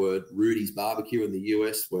of a better word, Rudy's Barbecue in the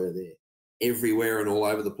US where they're everywhere and all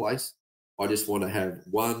over the place. I just want to have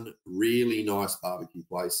one really nice barbecue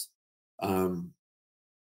place.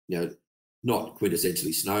 Not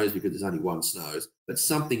quintessentially Snows because there's only one Snows, but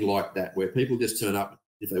something like that where people just turn up.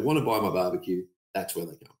 If they want to buy my barbecue, that's where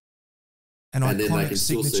they come. An iconic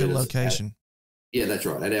signature location. Yeah, that's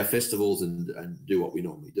right. At our festivals and do what we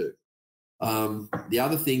normally do. The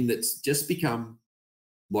other thing that's just become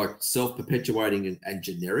like self-perpetuating and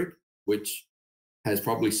generic, which has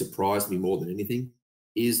probably surprised me more than anything,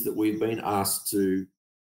 is that we've been asked to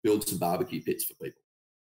build some barbecue pits for people.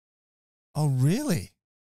 Oh, really?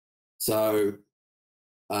 So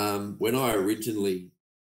when I originally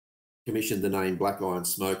commissioned the name Black Iron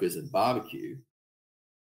Smokers and Barbecue,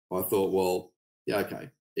 I thought, well, yeah, okay,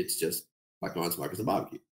 it's just Black Iron Smokers and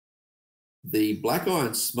Barbecue. The Black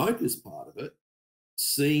Iron Smokers part of it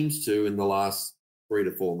seems to, in the last 3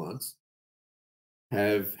 to 4 months,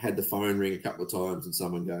 have had the phone ring a couple of times and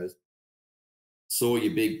someone goes, saw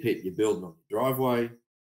your big pit you're building on your driveway.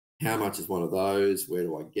 How much is one of those? Where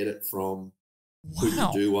do I get it from? Wow. Could you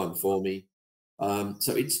do one for me?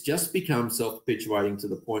 So it's just become self-perpetuating to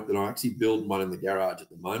the point that I actually build one in the garage at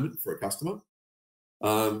the moment for a customer.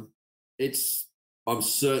 I'm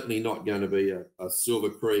certainly not going to be a Silver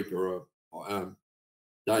Creek or a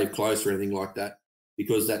Dave Close or anything like that,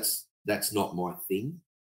 because that's not my thing.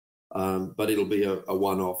 But it'll be a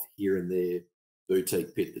one-off here and there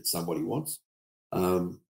boutique pit that somebody wants.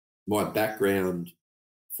 My background,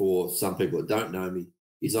 for some people that don't know me,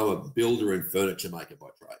 is I'm a builder and furniture maker by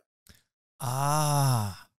trade.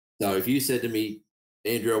 Ah. So if you said to me,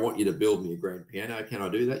 Andrew, I want you to build me a grand piano, can I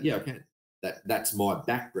do that? Yeah, I can. That's my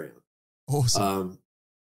background. Awesome.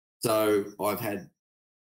 So I've had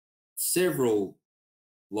several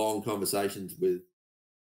long conversations with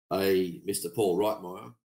a Mr. Paul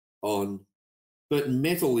Reitmeyer on, but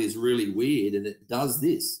metal is really weird and it does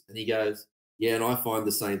this. And he goes, yeah, and I find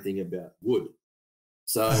the same thing about wood.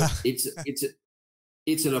 So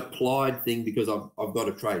it's an applied thing because I've got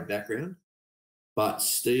a trade background, but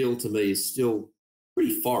steel to me is still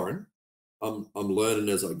pretty foreign. I'm learning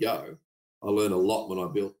as I go. I learned a lot when I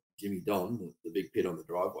built Jimmy Don, the big pit on the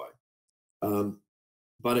driveway.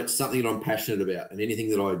 But it's something that I'm passionate about, and anything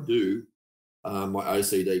that I do, my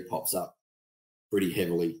OCD pops up pretty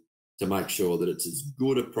heavily to make sure that it's as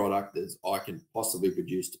good a product as I can possibly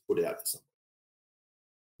produce to put out for someone.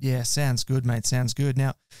 Yeah, sounds good, mate. Sounds good.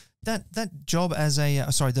 Now, that job as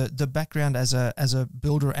the background as a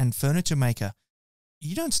builder and furniture maker,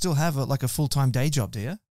 you don't still have a full-time day job, do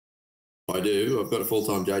you? I do. I've got a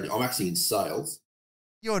full-time day job. I'm actually in sales.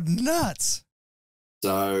 You're nuts.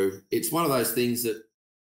 So it's one of those things that,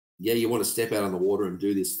 yeah, you want to step out on the water and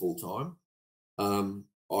do this full-time. I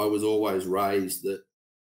was always raised that,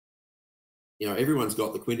 everyone's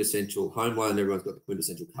got the quintessential home loan, everyone's got the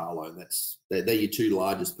quintessential car loan. They're your two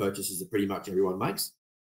largest purchases that pretty much everyone makes.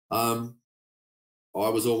 I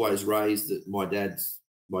was always raised that my dad's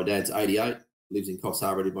 88, lives in Coffs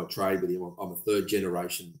Harbour. I did my trade with him. I'm a third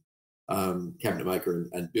generation cabinet maker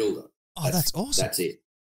and builder. Oh, that's awesome. That's it.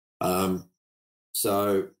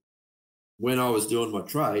 So when I was doing my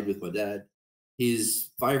trade with my dad,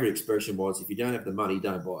 his favourite expression was, if you don't have the money,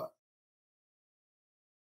 don't buy it.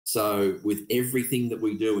 So with everything that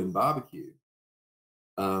we do in barbecue,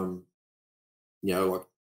 like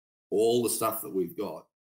all the stuff that we've got,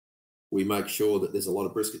 we make sure that there's a lot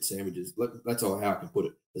of brisket sandwiches. That's how I can put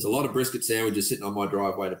it. There's a lot of brisket sandwiches sitting on my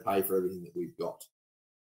driveway to pay for everything that we've got.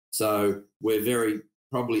 So we're very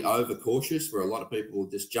probably overcautious, where a lot of people will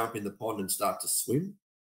just jump in the pond and start to swim.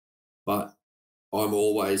 But I'm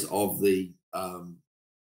always of the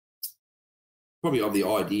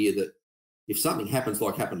idea that if something happens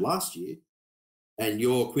like happened last year, and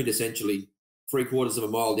you're quintessentially 3/4 of a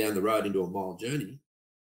mile down the road into a mile journey,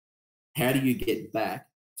 how do you get back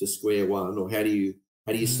to square one, or how do you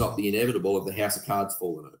stop the inevitable of the house of cards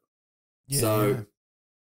falling over? Yeah.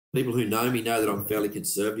 People who know me know that I'm fairly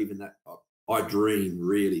conservative in that. I dream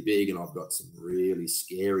really big, and I've got some really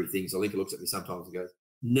scary things. Alinka looks at me sometimes and goes,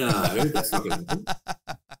 no, that's not going to happen.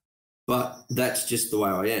 But that's just the way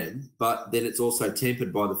I am. But then it's also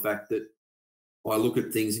tempered by the fact that I look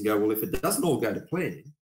at things and go, well, if it doesn't all go to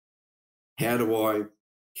plan, how do I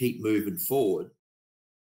keep moving forward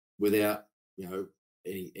without,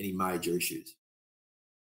 any major issues?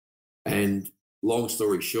 And long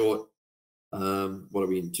story short, what are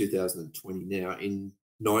we in 2020 now? In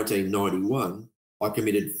 1991, I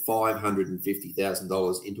committed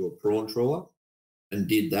 $550,000 into a prawn trawler and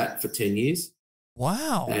did that for 10 years.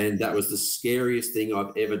 Wow. And that was the scariest thing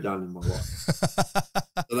I've ever done in my life.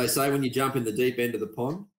 So they say when you jump in the deep end of the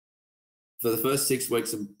pond, for the first 6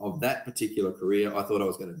 weeks of that particular career, I thought I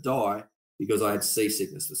was going to die because I had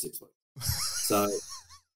seasickness for 6 weeks. So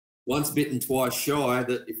once bitten, twice shy,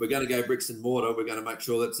 that if we're going to go bricks and mortar, we're going to make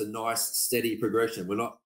sure that's a nice, steady progression. We're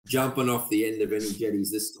not jumping off the end of any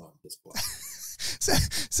jetties this time. Just quite.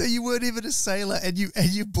 So you weren't even a sailor, and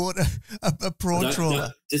you bought a prawn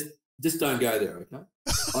trawler. No, just don't go there, okay?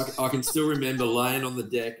 I can still remember laying on the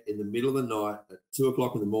deck in the middle of the night at 2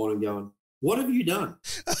 o'clock in the morning going, what have you done?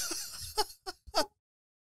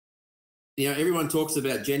 Everyone talks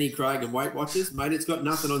about Jenny Craig and Weight Watchers. Mate, it's got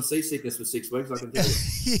nothing on seasickness for 6 weeks, I can tell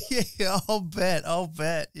you. Yeah, I'll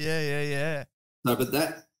bet. Yeah. No, but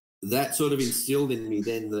that sort of instilled in me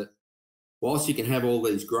then that whilst you can have all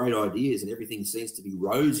these great ideas and everything seems to be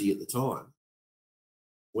rosy at the time,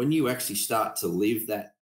 when you actually start to live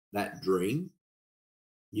that dream,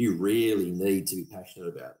 you really need to be passionate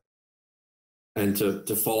about it. And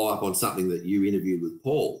to follow up on something that you interviewed with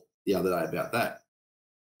Paul the other day about that,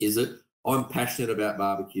 is that I'm passionate about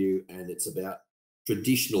barbecue, and it's about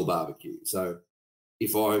traditional barbecue. So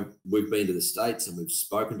we've been to the States and we've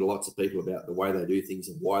spoken to lots of people about the way they do things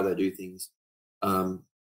and why they do things. I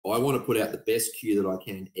want to put out the best cue that I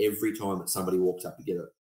can every time that somebody walks up to get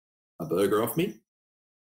a burger off me.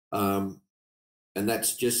 And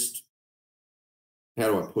that's just,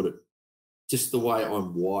 how do I put it? Just the way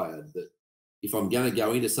I'm wired, that if I'm going to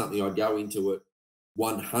go into something, I go into it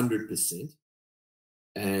 100%,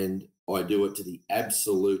 and I do it to the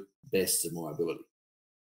absolute best of my ability.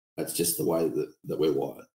 That's just the way that we're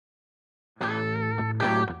wired.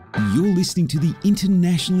 You're listening to the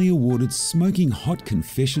internationally awarded Smoking Hot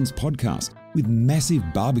Confessions podcast with massive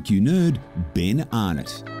barbecue nerd Ben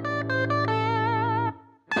Arnott.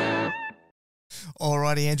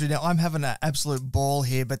 Alrighty, Andrew. Now, I'm having an absolute ball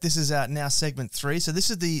here, but this is now segment 3. So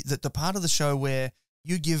this is the part of the show where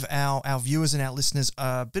you give our viewers and our listeners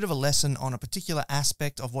a bit of a lesson on a particular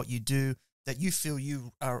aspect of what you do that you feel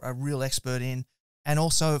you are a real expert in. And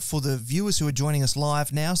also for the viewers who are joining us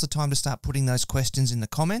live, now's the time to start putting those questions in the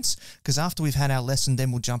comments, because after we've had our lesson,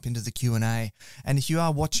 then we'll jump into the Q&A. And if you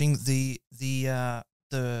are watching the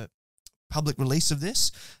public release of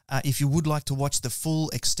this, if you would like to watch the full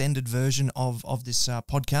extended version of this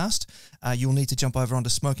podcast, you'll need to jump over onto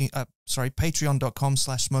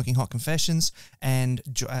patreon.com/smokinghotconfessions and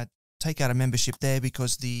take out a membership there,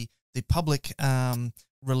 because the public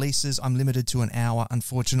releases, I'm limited to an hour,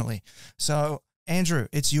 unfortunately. So Andrew,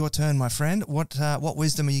 it's your turn, my friend. What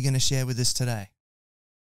wisdom are you going to share with us today?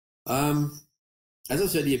 As I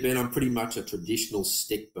said to you, Ben, I'm pretty much a traditional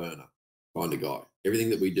stick burner kind of guy. Everything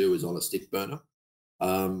that we do is on a stick burner.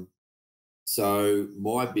 So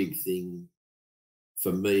my big thing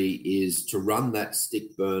for me is to run that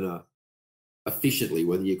stick burner efficiently,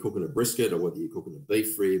 whether you're cooking a brisket or whether you're cooking a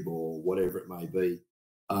beef rib or whatever it may be.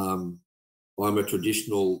 I'm a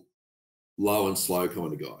traditional low and slow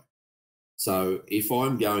kind of guy. So if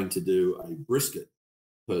I'm going to do a brisket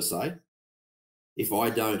per se, if I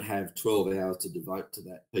don't have 12 hours to devote to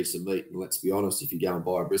that piece of meat, and let's be honest, if you go and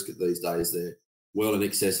buy a brisket these days, they're well in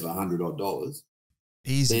excess of $100 odd.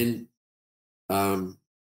 Easy. Then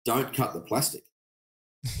don't cut the plastic.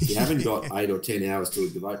 If you haven't got 8 or 10 hours to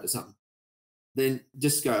devote to something, then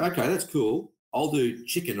just go, okay, that's cool. I'll do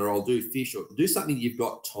chicken or I'll do fish, or do something you've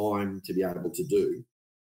got time to be able to do,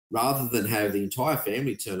 rather than have the entire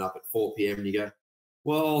family turn up at 4 p.m. and you go,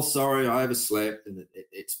 well, sorry, I overslept and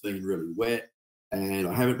it's been really wet and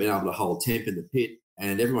I haven't been able to hold temp in the pit,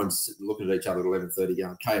 and everyone's looking at each other at 11:30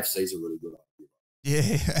 going, KFC's a really good idea.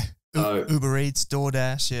 Yeah. So, Uber Eats,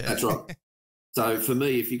 DoorDash. Yeah. That's right. So for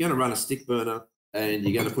me, if you're going to run a stick burner and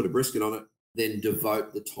you're going to put a brisket on it, then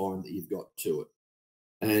devote the time that you've got to it.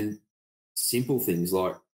 And simple things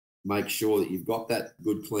like make sure that you've got that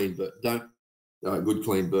good clean burn.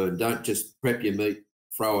 Don't just prep your meat,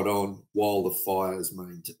 throw it on while the fire's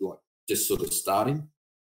just sort of starting.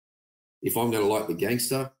 If I'm going to light the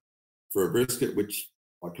gangster for a brisket, which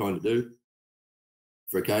I kind of do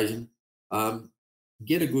for occasion,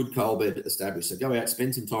 get a good coal bed established. So go out,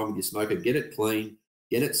 spend some time with your smoker, get it clean,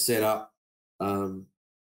 get it set up.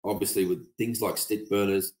 Obviously, with things like stick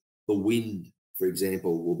burners, the wind, for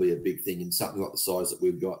example, will be a big thing. In something like the size that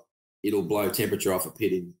we've got, it'll blow temperature off a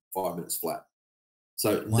pit in 5 minutes flat.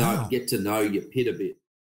 So get to know your pit a bit.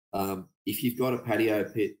 If you've got a patio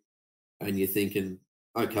pit and you're thinking,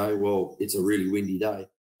 okay, well, it's a really windy day,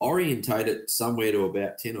 orientate it somewhere to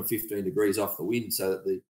about 10 or 15 degrees off the wind so that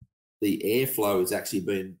the airflow is actually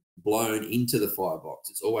being blown into the firebox.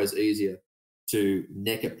 It's always easier to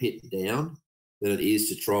neck a pit down than it is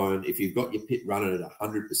to try and, if you've got your pit running at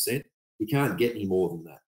 100%, you can't get any more than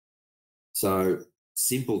that. So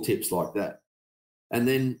simple tips like that. And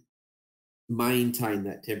then maintain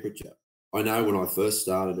that temperature. I know when I first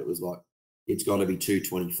started, it was like, it's got to be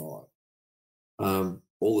 225.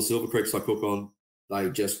 All the Silver Creeks I cook on, they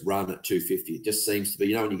just run at 250. It just seems to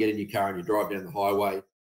be, when you get in your car and you drive down the highway,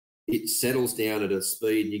 it settles down at a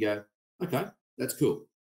speed and you go, okay, that's cool.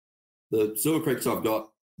 The Silver Creeks I've got,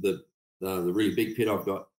 the really big pit I've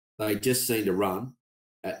got, they just seem to run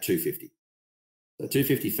at 250. So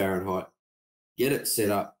 250 Fahrenheit, get it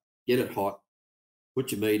set up, get it hot,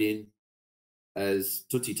 put your meat in. As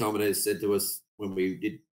Tootsie Tominez said to us when we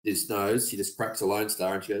did this nose, she just cracks a Lone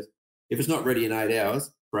Star and she goes, if it's not ready in 8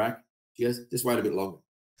 hours, crack. She goes, just wait a bit longer.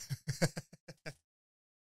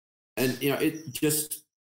 And,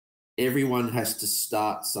 everyone has to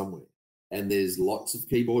start somewhere. And there's lots of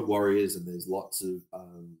keyboard warriors and there's lots of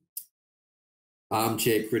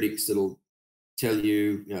armchair critics that'll tell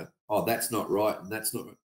you, oh, that's not right and that's not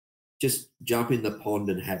right. Just jump in the pond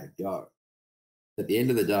and have a go. At the end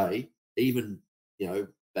of the day, even,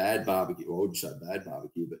 bad barbecue, well, I wouldn't say bad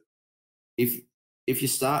barbecue, but if you're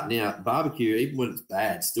starting out, barbecue, even when it's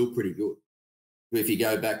bad, still pretty good. If you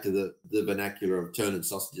go back to the vernacular of turning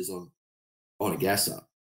sausages on a gasser,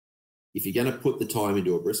 if you're going to put the time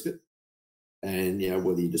into a brisket, and,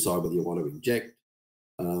 whether you decide whether you want to inject,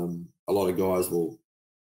 a lot of guys will,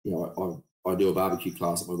 I do a barbecue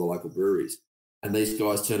class at one of the local breweries, and these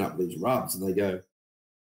guys turn up with these rubs and they go,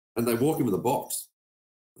 and they walk in with a box,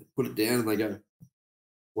 they put it down and they go,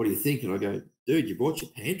 what do you think? And I go, dude, you brought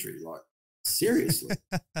your pantry, like, seriously.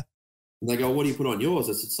 And they go, what do you put on yours?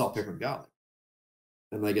 I said, salt, pepper, and garlic.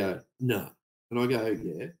 And they go, no. And I go,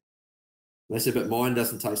 yeah. And they said, but mine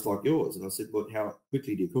doesn't taste like yours. And I said, look, how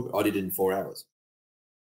quickly do you cook it? I did it in 4 hours.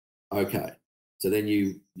 Okay. So then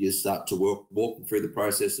you start to walk them through the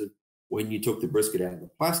process of when you took the brisket out of the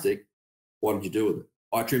plastic, what did you do with it?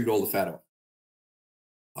 I trimmed all the fat off.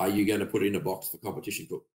 Are you going to put it in a box for competition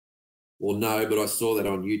cook? Well, no, but I saw that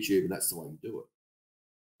on YouTube and that's the way you do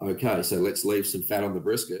it. Okay, so let's leave some fat on the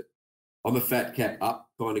brisket. I'm a fat cap up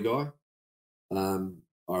kind of guy.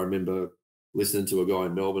 I remember listening to a guy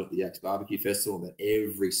in Melbourne at the BBQ Festival, and that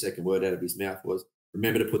every second word out of his mouth was,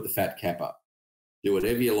 remember to put the fat cap up. Do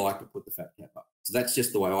whatever you like, but put the fat cap up. So that's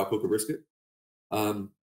just the way I cook a brisket.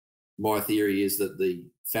 My theory is that the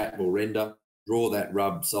fat will render, draw that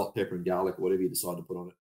rub, salt, pepper, and garlic, or whatever you decide to put on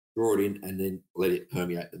it, draw it in, and then let it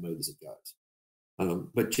permeate the meat as it goes.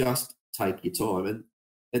 But just take your time. And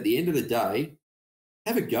at the end of the day,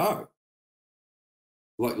 have a go.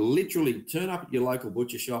 Like literally turn up at your local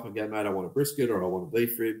butcher shop and go, mate, I want a brisket or I want a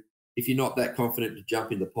beef rib. If you're not that confident to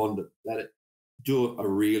jump in the pond at it, do a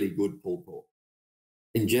really good pulled pork.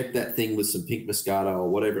 Inject that thing with some pink Moscato or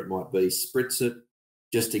whatever it might be. Spritz it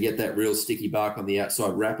just to get that real sticky bark on the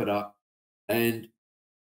outside. Wrap it up and,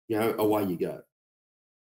 away you go.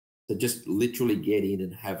 So just literally get in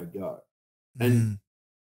and have a go. And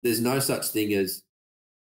there's no such thing as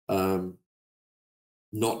I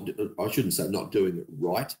shouldn't say not doing it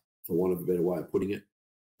right, for want of a better way of putting it,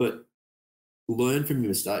 but learn from your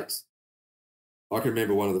mistakes. I can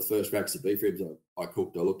remember one of the first racks of beef ribs I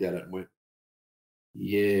cooked, I looked at it and went,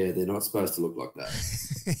 yeah, they're not supposed to look like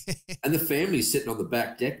that. And the family's sitting on the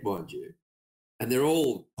back deck, mind you, and they're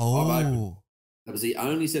all, that was the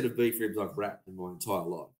only set of beef ribs I've wrapped in my entire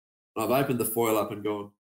life. And I've opened the foil up and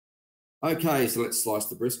gone, okay, so let's slice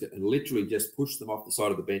the brisket, and literally just push them off the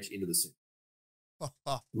side of the bench into the sink.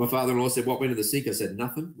 My father-in-law said, what went in the sink? I said,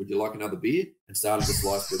 nothing. Would you like another beer? And started to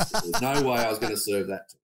slice brisket. There's no way I was going to serve that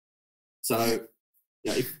to him. So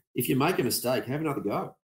if you make a mistake, have another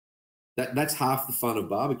go. That's half the fun of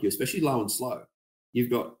barbecue, especially low and slow.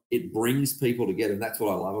 It brings people together, and that's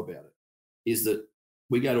what I love about it, is that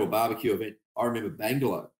we go to a barbecue event. I remember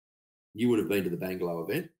Bangalow. You would have been to the Bangalow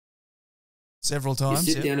event. Several times.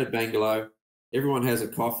 You sit down at Bangalow, everyone has a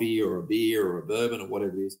coffee or a beer or a bourbon or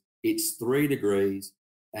whatever it is. It's 3 degrees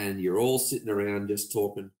and you're all sitting around just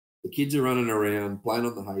talking. The kids are running around, playing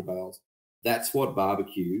on the hay bales. That's what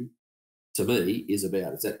barbecue, to me, is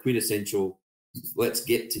about. It's that quintessential, let's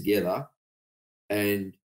get together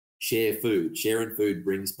and share food. Sharing food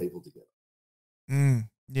brings people together.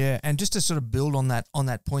 Yeah, and just to sort of build on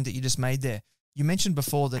that point that you just made there, you mentioned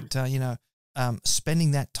before that,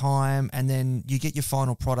 spending that time and then you get your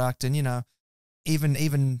final product and,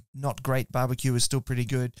 even not great barbecue is still pretty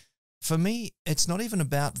good. For me, it's not even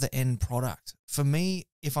about the end product. For me,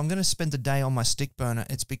 if I'm going to spend the day on my stick burner,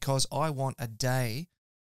 it's because I want a day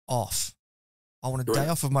off. I want a day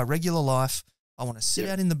off of my regular life. I want to sit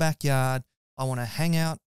out in the backyard. I want to hang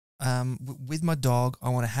out with my dog. I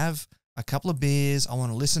want to have a couple of beers. I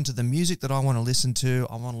want to listen to the music that I want to listen to.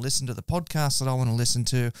 I want to listen to the podcasts that I want to listen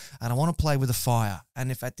to. And I want to play with a fire. And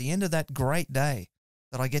if at the end of that great day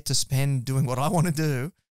that I get to spend doing what I want to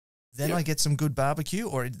do, then I get some good barbecue,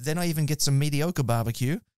 or then I even get some mediocre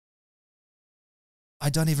barbecue, I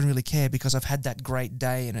don't even really care because I've had that great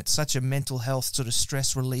day, and it's such a mental health sort of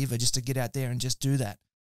stress reliever just to get out there and just do that.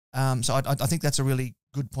 So I think that's a really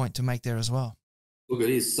good point to make there as well. Look, it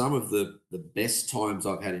is some of the best times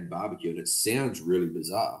I've had in barbecue, and it sounds really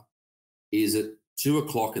bizarre, is at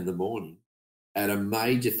 2:00 in the morning at a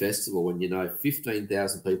major festival when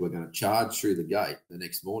 15,000 people are going to charge through the gate the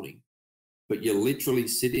next morning, but you're literally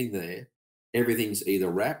sitting there, everything's either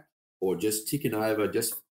wrapped or just ticking over,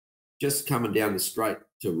 just coming down the straight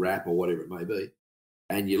to wrap or whatever it may be.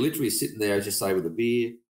 And you're literally sitting there, as you say, with a beer,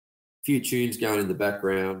 a few tunes going in the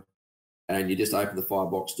background, and you just open the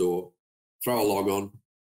firebox door, throw a log on,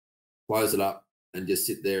 close it up, and just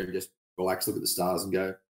sit there and just relax, look at the stars and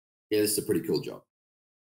go, yeah, this is a pretty cool job.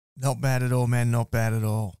 Not bad at all, man. Not bad at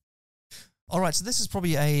all. All right, so this is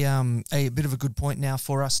probably a bit of a good point now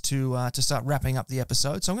for us to start wrapping up the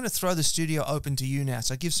episode. So I'm going to throw the studio open to you now.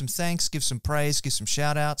 So give some thanks, give some praise, give some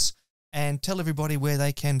shout-outs, and tell everybody where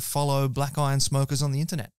they can follow Black Iron Smokers on the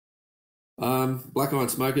internet. Black Iron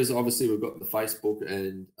Smokers, obviously we've got the Facebook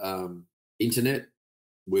and internet.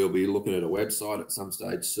 We'll be looking at a website at some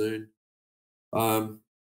stage soon.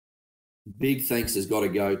 Big thanks has got to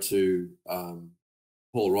go to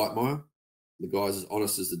Paul Reitmeyer. The guy's as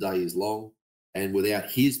honest as the day is long. And without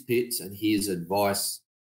his pits and his advice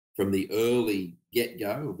from the early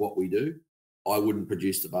get-go of what we do, I wouldn't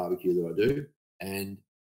produce the barbecue that I do. And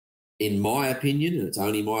in my opinion, and it's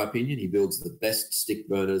only my opinion, he builds the best stick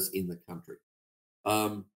burners in the country.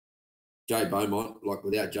 Jay Beaumont, like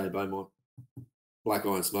without Jay Beaumont, Black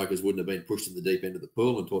Iron Smokers wouldn't have been pushed in the deep end of the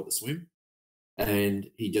pool and taught to swim. and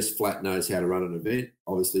he just flat knows how to run an event.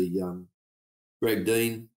 Obviously, Greg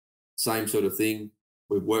Dean, same sort of thing.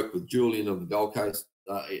 We've worked with Julian on the Gold Coast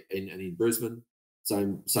and in Brisbane,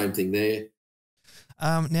 same thing there.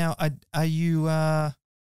 Now, are you?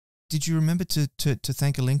 Did you remember to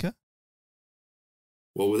thank a linker?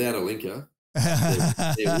 Well, without a linker,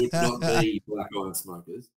 there would not be Black Iron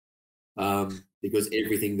Smokers, because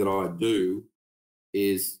everything that I do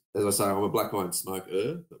is, as I say, I'm a black iron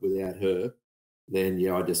smoker, but without her, then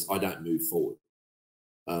yeah, I don't move forward.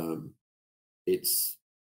 It's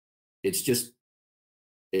just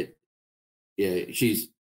it. Yeah, she's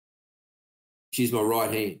my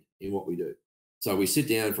right hand in what we do. So we sit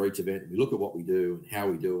down for each event and we look at what we do and how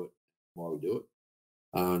we do it, why we do it.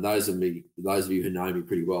 Those of you who know me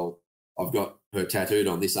pretty well, I've got her tattooed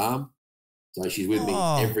on this arm. So she's with me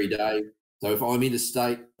every day. So if I'm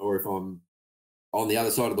interstate or if I'm on the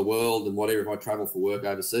other side of the world and whatever, if I travel for work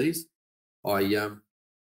overseas, I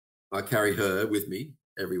carry her with me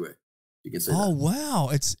everywhere. You can see. Oh, that. Wow!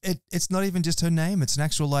 It's not even just her name; it's an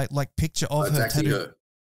actual like picture of her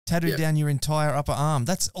tattooed down your entire upper arm.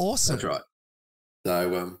 That's awesome. That's right.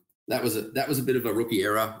 So that was a bit of a rookie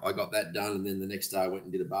error. I got that done, and then the next day I went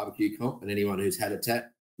and did a barbecue comp. And anyone who's had a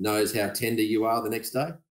tat knows how tender you are the next day.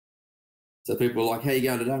 So people are like, "How you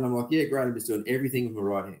going today?" And I'm like, "Yeah, great. I'm just doing everything with my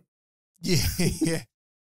right hand." Yeah.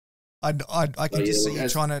 I can just see you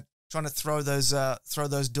trying to throw those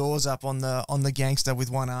doors up on the gangster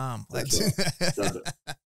with one arm. That's right.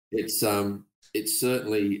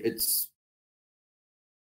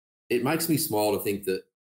 It makes me smile to think that,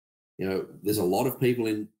 you know, there's a lot of people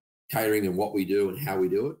in catering and what we do and how we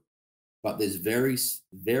do it, but there's very,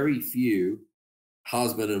 very few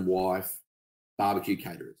husband and wife barbecue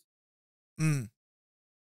caterers. Mm.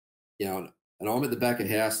 You know, and I'm at the back of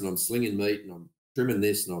the house and I'm slinging meat and I'm trimming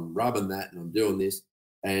this and I'm rubbing that and I'm doing this,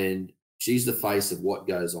 and she's the face of what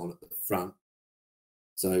goes on at the front.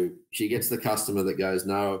 So she gets the customer that goes,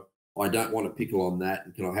 "No, I don't want a pickle on that,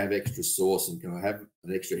 and can I have extra sauce, and can I have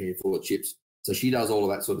an extra handful of chips?" So she does all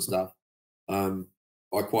of that sort of stuff.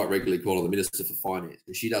 I quite regularly call her the Minister for Finance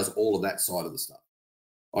because she does all of that side of the stuff.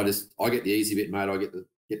 I get the easy bit, mate. I get to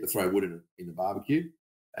throw wood in the barbecue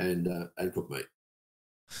and cook meat.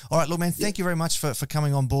 All right, look, man, thank you very much for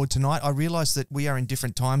coming on board tonight. I realise that we are in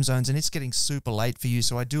different time zones and it's getting super late for you,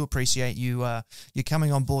 so I do appreciate you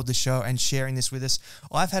coming on board the show and sharing this with us.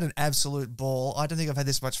 I've had an absolute ball. I don't think I've had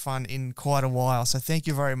this much fun in quite a while, so thank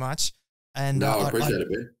you very much. And no, I appreciate it,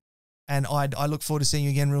 man. And I look forward to seeing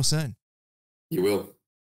you again real soon. You will.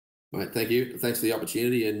 Mate, thank you. Thanks for the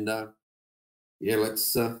opportunity, and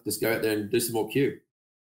let's just go out there and do some more Q.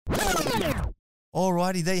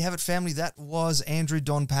 Alrighty, there you have it, family. That was Andrew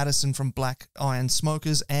Donn-Patterson from Black Iron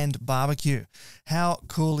Smokers and Barbecue. How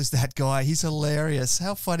cool is that guy? He's hilarious.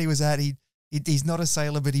 How funny was that? He's not a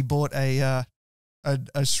sailor, but he bought a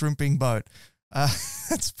shrimping boat.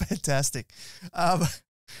 That's fantastic.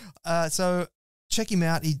 So check him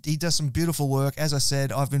out. He does some beautiful work. As I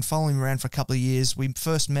said, I've been following him around for a couple of years. We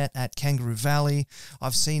first met at Kangaroo Valley.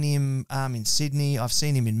 I've seen him in Sydney. I've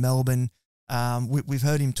seen him in Melbourne. We've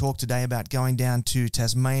heard him talk today about going down to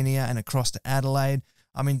Tasmania and across to Adelaide.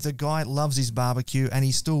 I mean, the guy loves his barbecue and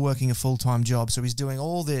he's still working a full-time job. So he's doing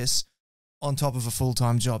all this on top of a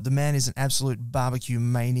full-time job. The man is an absolute barbecue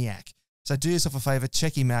maniac. So do yourself a favor,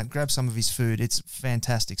 check him out, grab some of his food. It's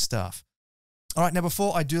fantastic stuff. All right, now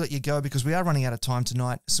before I do let you go, because we are running out of time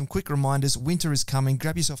tonight, some quick reminders. Winter is coming.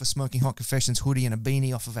 Grab yourself a Smoking Hot Confessions hoodie and a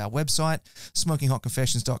beanie off of our website,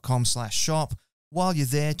 smokinghotconfessions.com/shop. While you're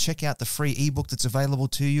there, check out the free ebook that's available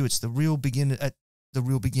to you. It's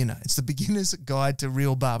It's the Beginner's Guide to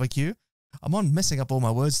Real Barbecue. I'm on messing up all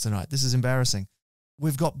my words tonight. This is embarrassing.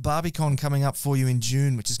 We've got BarbieCon coming up for you in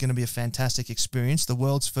June, which is going to be a fantastic experience. The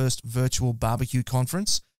world's first virtual barbecue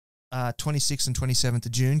conference. 26th and 27th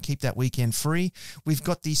of June. Keep that weekend free. We've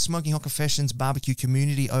got the Smoking Hot Confessions barbecue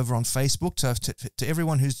community over on Facebook. So to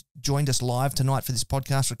everyone who's joined us live tonight for this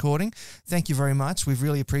podcast recording, thank you very much. We've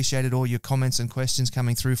really appreciated all your comments and questions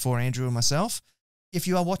coming through for Andrew and myself. If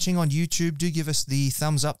you are watching on YouTube, do give us the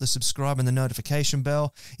thumbs up, the subscribe, and the notification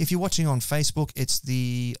bell. If you're watching on Facebook, it's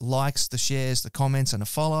the likes, the shares, the comments, and a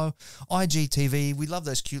follow. IGTV, we love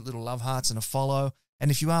those cute little love hearts and a follow. And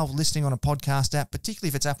if you are listening on a podcast app, particularly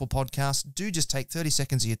if it's Apple Podcasts, do just take 30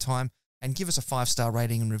 seconds of your time and give us a 5-star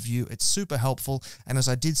rating and review. It's super helpful. And as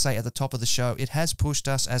I did say at the top of the show, it has pushed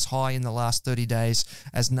us as high in the last 30 days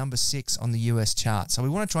as number 6 on the US chart. So we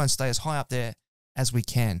want to try and stay as high up there as we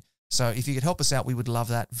can. So if you could help us out, we would love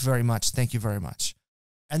that very much. Thank you very much.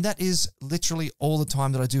 And that is literally all the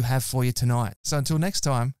time that I do have for you tonight. So until next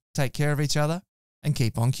time, take care of each other and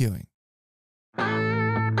keep on queuing.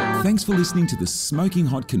 Thanks for listening to the Smoking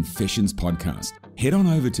Hot Confessions podcast. Head on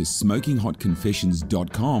over to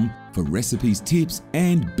smokinghotconfessions.com for recipes, tips,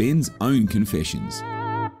 and Ben's own confessions.